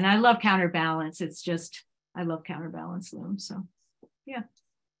that's, and I love counterbalance. It's just, I love counterbalance looms. So yeah.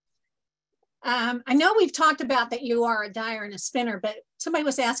 I know we've talked about that you are a dyer and a spinner, but somebody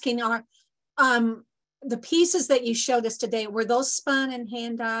was asking, are the pieces that you showed us today, were those spun and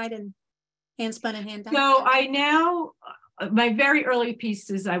hand dyed and hand spun and hand dyed? So my very early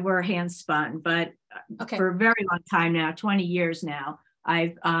pieces I were hand spun, but for a very long time now, 20 years now,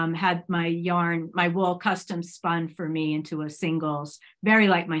 I've had my wool custom spun for me into a singles, very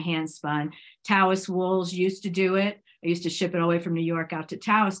like my hand spun. Taos Wools used to do it. I used to ship it all the way from New York out to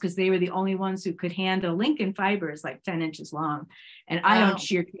Taos because they were the only ones who could handle Lincoln fibers like 10 inches long. And I don't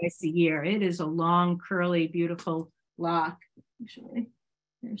shear twice a year. It is a long, curly, beautiful lock. Actually,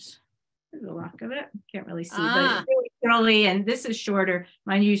 there's a lock of it. Can't really see, but it's really curly, and this is shorter.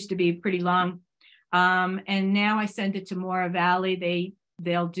 Mine used to be pretty long. And now I send it to Mora Valley.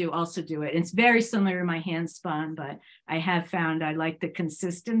 They'll also do it. It's very similar to my hand spun, but I have found I like the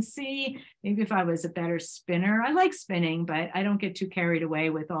consistency. Maybe if I was a better spinner, I like spinning, but I don't get too carried away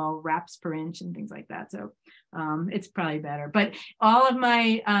with all wraps per inch and things like that. So it's probably better. But all of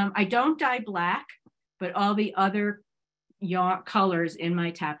my, I don't dye black, but all the other colors in my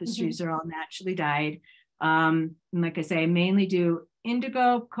tapestries are all naturally dyed. And like I say, I mainly do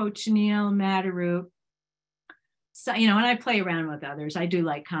indigo, cochineal, madder root. So, and I play around with others. I do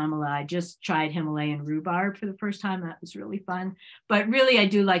like Kamala. I just tried Himalayan rhubarb for the first time. That was really fun. But really, I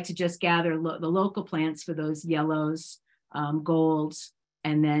do like to just gather the local plants for those yellows, golds,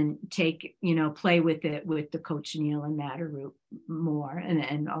 and then play with it with the cochineal and madder root more,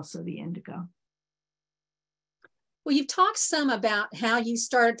 and also the indigo. Well, you've talked some about how you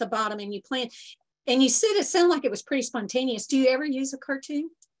start at the bottom and you plan, and you said it sounded like it was pretty spontaneous. Do you ever use a cartoon?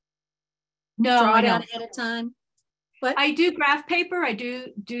 No, Draw I it out don't. ahead of time? What? I do graph paper. I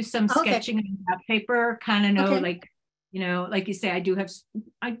do some sketching on graph paper, kind of know, like you say, I do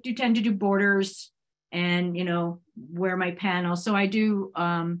tend to do borders and, wear my panel. So I do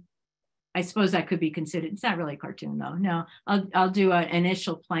I suppose that could be considered. It's not really a cartoon though. No, I'll do an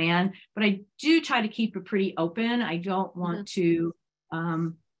initial plan, but I do try to keep it pretty open. I don't want to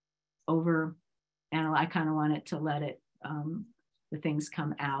over analyze. I kind of want it to let it the things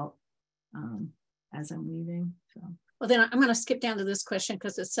come out as I'm weaving. So. Well, then I'm going to skip down to this question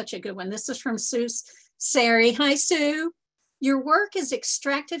because it's such a good one. This is from Sue Sari. Hi, Sue. Your work is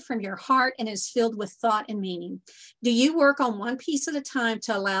extracted from your heart and is filled with thought and meaning. Do you work on one piece at a time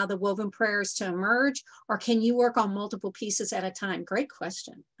to allow the woven prayers to emerge, or can you work on multiple pieces at a time? Great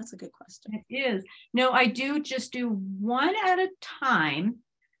question. That's a good question. It is. No, I do just do one at a time.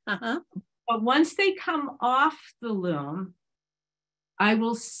 But once they come off the loom, I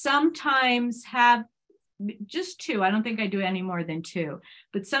will sometimes have just two. I don't think I do any more than two,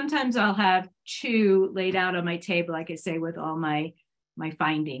 but sometimes I'll have two laid out on my table, like I say, with all my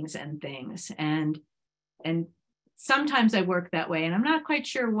findings and things. And sometimes I work that way, and I'm not quite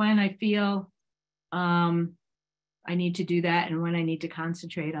sure when I feel I need to do that and when I need to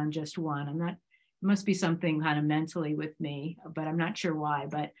concentrate on just one. I'm not, it must be something kind of mentally with me, but I'm not sure why,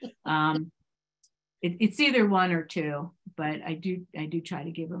 but it's either one or two, but I do try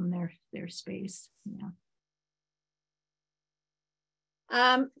to give them their space. Yeah.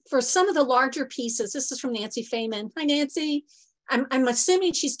 For some of the larger pieces, this is from Nancy Feynman. Hi, Nancy. I'm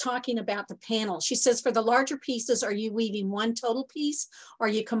assuming she's talking about the panel. She says, for the larger pieces, are you weaving one total piece, or are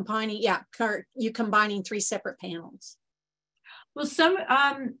you combining? Yeah, are you combining three separate panels? Well, some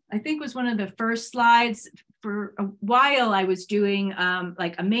I think was one of the first slides. For a while, I was doing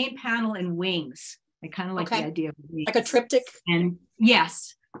like a main panel and wings. I kind of like the idea of wings. Like a triptych. And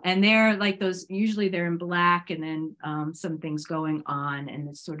yes. And they're like those, usually they're in black, and then some things going on and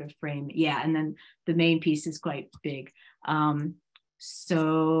this sort of frame. Yeah. And then the main piece is quite big.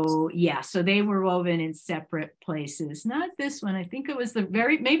 So yeah, so they were woven in separate places. Not this one. I think it was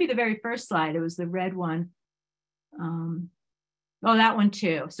maybe the very first slide. It was the red one. Oh, that one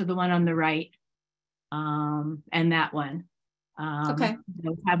too. So the one on the right and that one. Okay.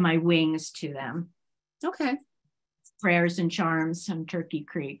 They'll have my wings to them. Okay. Prayers and charms from Turkey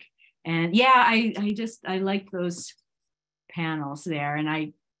Creek. And yeah, I like those panels there. And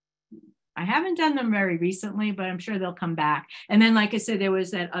I haven't done them very recently, but I'm sure they'll come back. And then, like I said, there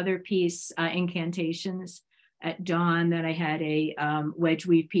was that other piece, Incantations at Dawn, that I had a wedge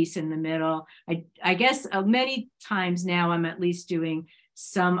weave piece in the middle. I guess many times now I'm at least doing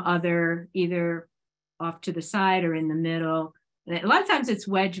some other, either off to the side or in the middle. And a lot of times it's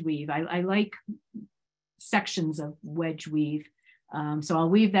wedge weave. I like sections of wedge weave. So I'll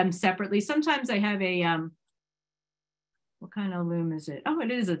weave them separately. Sometimes I have a, what kind of loom is it? Oh,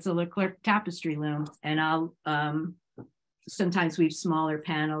 it's a Leclerc tapestry loom. And I'll sometimes weave smaller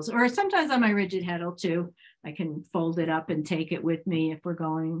panels, or sometimes on my rigid heddle too. I can fold it up and take it with me if we're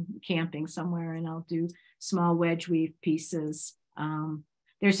going camping somewhere, and I'll do small wedge weave pieces.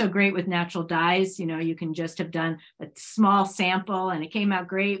 They're so great with natural dyes. You know, you can just have done a small sample and it came out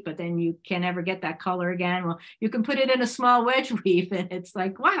great, but then you can never get that color again. Well, you can put it in a small wedge weave and it's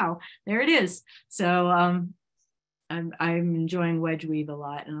like, wow, there it is. So I'm enjoying wedge weave a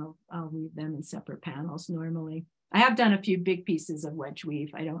lot, and I'll weave them in separate panels normally. I have done a few big pieces of wedge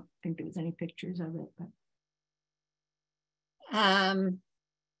weave. I don't think there was any pictures of it, but. Oh,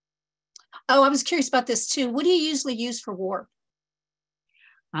 I was curious about this too. What do you usually use for warp?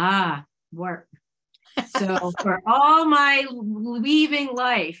 Warp. So for all my weaving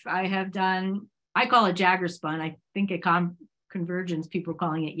life, I have done, I call it Jagger spun. I think at Convergence, people are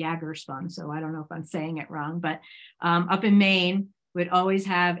calling it Jagger spun. So I don't know if I'm saying it wrong, but up in Maine, would always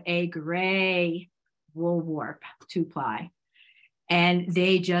have a gray wool warp 2-ply. And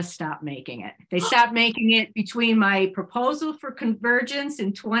they just stopped making it. They stopped making it between my proposal for Convergence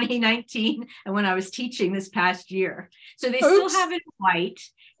in 2019 and when I was teaching this past year. So they still have it in white,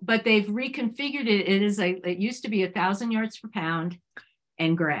 but they've reconfigured it. It used to be 1,000 yards per pound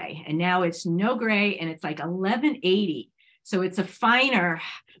and gray, and now it's no gray, and it's like 1180. So it's a finer.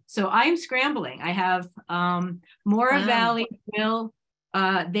 So I'm scrambling. I have Mora Valley Quill.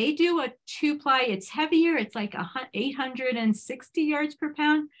 They do a 2-ply. It's heavier. It's like 860 yards per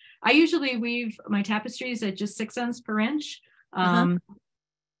pound. I usually weave my tapestries at just 6 cents per inch.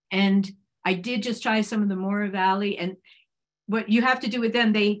 And I did just try some of the Mora Valley, and what you have to do with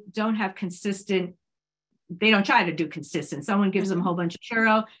them, they don't have consistent, they don't try to do consistent. Someone gives them a whole bunch of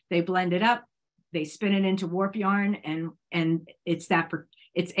churro, they blend it up, they spin it into warp yarn, and it's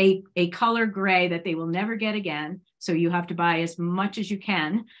a color gray that they will never get again. So you have to buy as much as you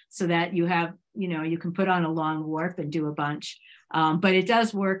can so that you have, you can put on a long warp and do a bunch. But it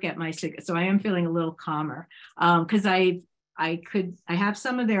does work at so I am feeling a little calmer because I have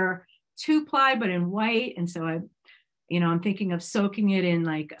some of their 2-ply, but in white. And so I'm thinking of soaking it in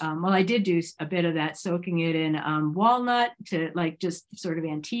like, well, I did do a bit of that, soaking it in walnut to like just sort of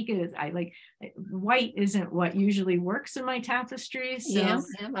antique it. I like white isn't what usually works in my tapestries. So yeah,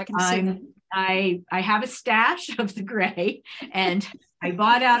 I can see that. I have a stash of the gray, and I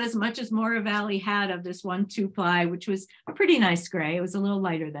bought out as much as Mora Valley had of this 2-ply, which was a pretty nice gray. It was a little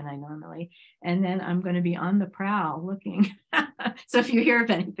lighter than I normally. And then I'm going to be on the prowl looking. So if you hear of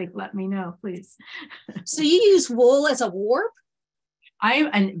anything, let me know, please. So you use wool as a warp?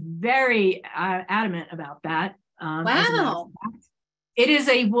 I'm very adamant about that. Wow. It is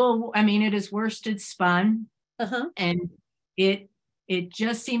a wool, I mean, it is worsted spun, and it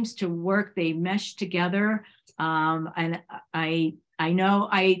just seems to work. They mesh together. And I know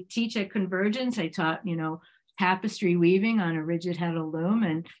I teach at Convergence. I taught, tapestry weaving on a rigid heddle loom.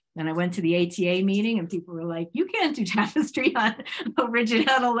 And then I went to the ATA meeting and people were like, you can't do tapestry on a rigid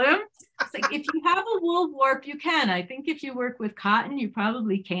heddle loom. It's like, if you have a wool warp, you can. I think if you work with cotton, you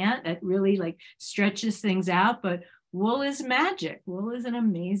probably can't. That really like stretches things out, but wool is magic. Wool is an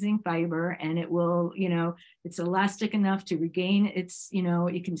amazing fiber, and it will, it's elastic enough to regain its,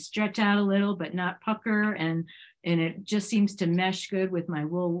 you can stretch out a little, but not pucker. And it just seems to mesh good with my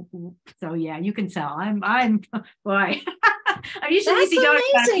wool. So yeah, you can tell. I'm boy. I'm usually easy going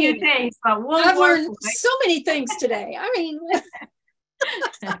about a few things, but wool. I've learned so many things today. I mean,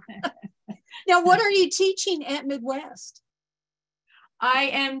 now what are you teaching at Midwest?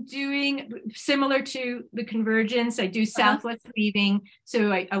 I am doing similar to the Convergence. I do Southwest weaving.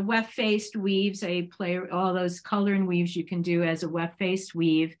 So a weft-faced weaves. I play all those color and weaves you can do as a weft-faced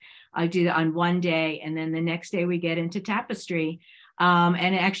weave. I do that on one day, and then the next day we get into tapestry.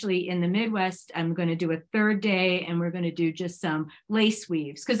 And actually in the Midwest, I'm going to do a third day, and we're going to do just some lace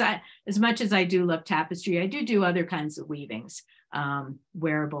weaves. Because as much as I do love tapestry, I do other kinds of weavings,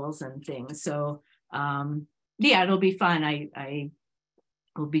 wearables and things. So yeah, it'll be fun.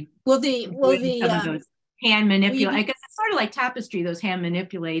 Will be some of those hand manipulated. I guess it's sort of like tapestry, those hand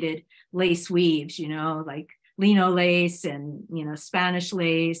manipulated lace weaves, like lino lace and Spanish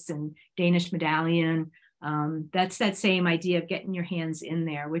lace and Danish medallion. That's that same idea of getting your hands in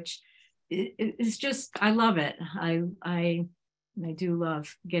there, which is just, I love it. I do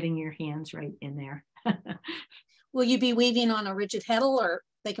love getting your hands right in there. Will you be weaving on a rigid heddle, or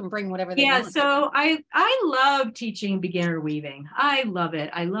they can bring whatever they want? So I love teaching beginner weaving. I love it.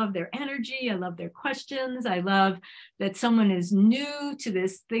 I love their energy. I love their questions. I love that someone is new to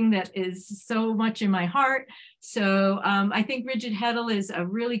this thing that is so much in my heart. So I think rigid heddle is a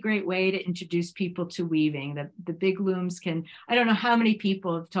really great way to introduce people to weaving. The big looms can, I don't know how many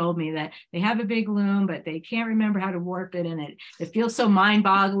people have told me that they have a big loom, but they can't remember how to warp it. And it feels so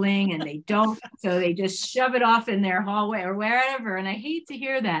mind-boggling, and they don't. So they just shove it off in their hallway or wherever. And I hate to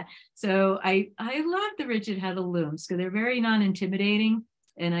hear that. So I love the rigid heddle looms because they're very non-intimidating.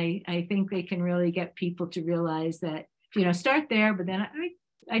 And I think they can really get people to realize that, start there, but then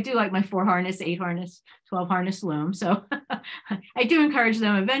I do like my 4 harness, 8 harness, 12 harness loom. So I do encourage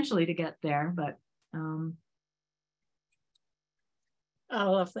them eventually to get there, but. I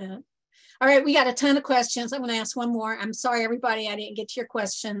love that. All right, we got a ton of questions. I'm going to ask one more. I'm sorry, everybody, I didn't get to your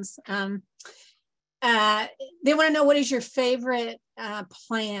questions. They want to know, what is your favorite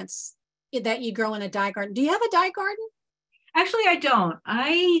plants that you grow in a dye garden? Do you have a dye garden? Actually, I don't.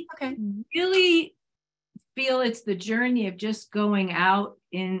 I really feel it's the journey of just going out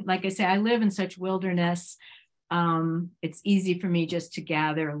in, like I say, I live in such wilderness. It's easy for me just to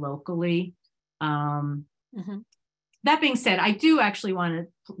gather locally. That being said, I do actually want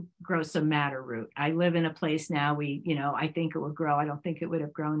to grow some madder root. I live in a place now, I think it would grow. I don't think it would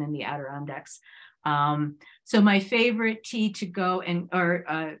have grown in the Adirondacks. So my favorite tea to go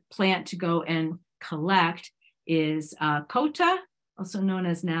or plant to go and collect is Cota, also known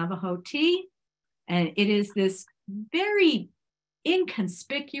as Navajo tea. And it is this very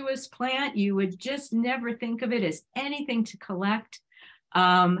inconspicuous plant. You would just never think of it as anything to collect.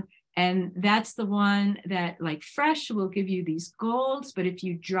 And that's the one that, like, fresh will give you these golds, but if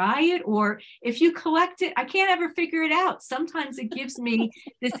you dry it or if you collect it, I can't ever figure it out. Sometimes it gives me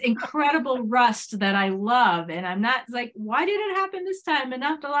this incredible rust that I love. And I'm not like, why did it happen this time and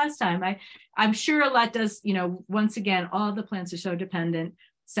not the last time? I'm sure a lot does, once again, all the plants are so dependent.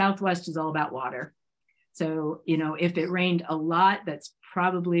 Southwest is all about water. So, if it rained a lot, that's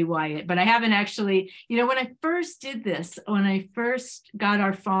probably why but I haven't actually, when I first did this, when I first got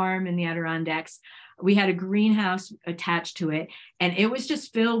our farm in the Adirondacks, we had a greenhouse attached to it, and it was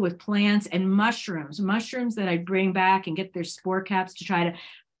just filled with plants and mushrooms that I bring back and get their spore caps to try to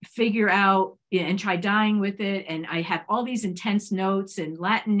figure out and try dyeing with it. And I have all these intense notes and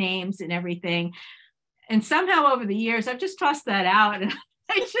Latin names and everything. And somehow over the years, I've just tossed that out. And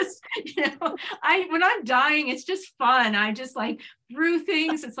I just, when I'm dyeing, it's just fun. I just like brew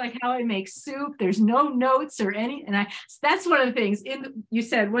things. It's like how I make soup. There's no notes or any, and that's one of the things you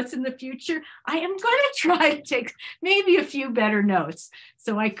said, what's in the future? I am going to try to take maybe a few better notes.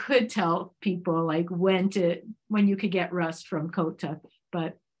 So I could tell people like when you could get rust from Kota,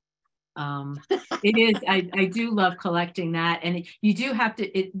 but it is, I do love collecting that. And you do have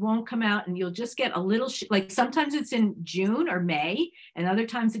to, it won't come out and you'll just get a little, like sometimes it's in June or May, and other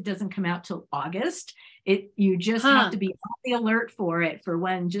times it doesn't come out till August. You just have to be on the alert for it, for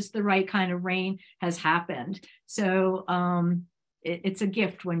when just the right kind of rain has happened. So it's a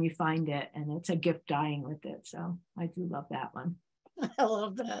gift when you find it, and it's a gift dyeing with it. So I do love that one. I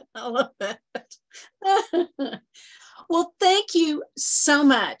love that. I love that. Well, thank you so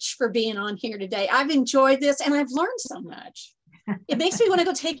much for being on here today. I've enjoyed this and I've learned so much. It makes me want to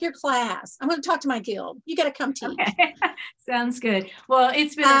go take your class. I'm going to talk to my guild. You got to come teach. Okay. Sounds good. Well,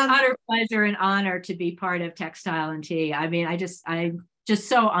 it's been an utter pleasure and honor to be part of Textile and Tea. I mean, I'm just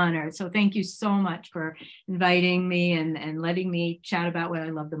so honored. So thank you so much for inviting me and letting me chat about what I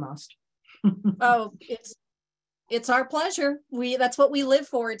love the most. Oh, it's our pleasure. That's what we live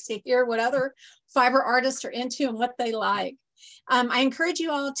for. It's to hear what other fiber artists are into and what they like. I encourage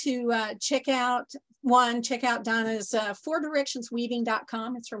you all to check out Donna's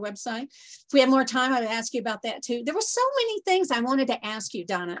fourdirectionsweaving.com. It's her website. If we have more time, I would ask you about that too. There were so many things I wanted to ask you,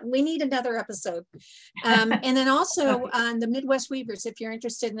 Donna. We need another episode. And then also on the Midwest Weavers, if you're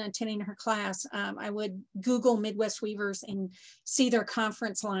interested in attending her class, I would Google Midwest Weavers and see their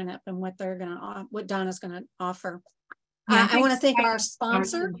conference lineup and what Donna's gonna offer. Yeah, I want to thank our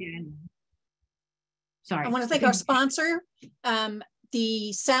sponsor. Sorry. I want to thank our sponsor,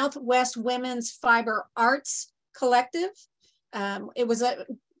 the Southwest Women's Fiber Arts Collective. It was a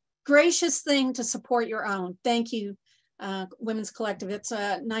gracious thing to support your own. Thank you, Women's Collective. It's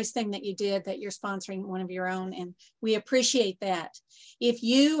a nice thing that you did, that you're sponsoring one of your own, and we appreciate that. If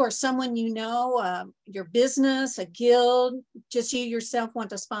you or someone you know, your business, a guild, just you yourself want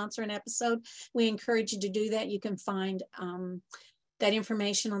to sponsor an episode, we encourage you to do that. You can find that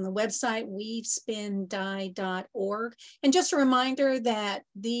information on the website, weavespindye.org. And just a reminder that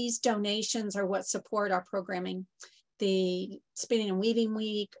these donations are what support our programming. The Spinning and Weaving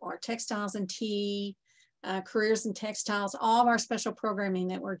Week, or Textiles and Tea, Careers in Textiles, all of our special programming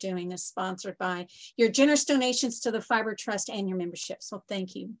that we're doing is sponsored by your generous donations to the Fiber Trust and your membership. So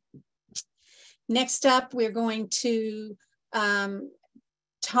thank you. Next up, we're going to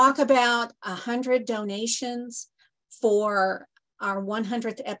talk about 100 donations for our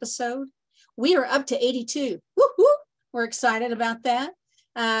 100th episode. We are up to 82. Woo-hoo! We're excited about that.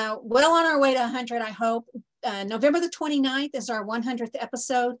 Well on our way to 100, I hope. November the 29th is our 100th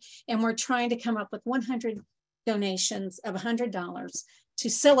episode, and we're trying to come up with 100 donations of $100 to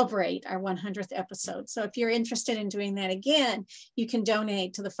celebrate our 100th episode. So if you're interested in doing that, again, you can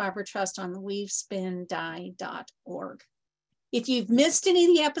donate to the Fiber Trust on the weavespindye.org. If you've missed any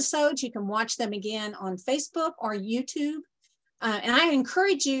of the episodes, you can watch them again on Facebook or YouTube. And I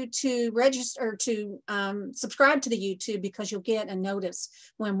encourage you to register, to subscribe to the YouTube, because you'll get a notice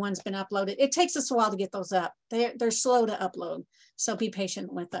when one's been uploaded. It takes us a while to get those up. They're slow to upload, so be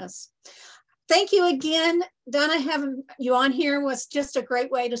patient with us. Thank you again, Donna. Having you on here was just a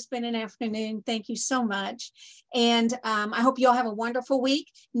great way to spend an afternoon. Thank you so much. And I hope you all have a wonderful week.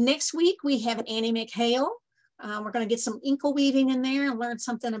 Next week, we have Annie McHale. We're going to get some inkle weaving in there and learn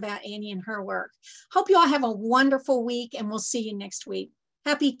something about Annie and her work. Hope you all have a wonderful week, and we'll see you next week.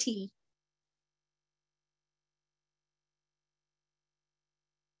 Happy tea.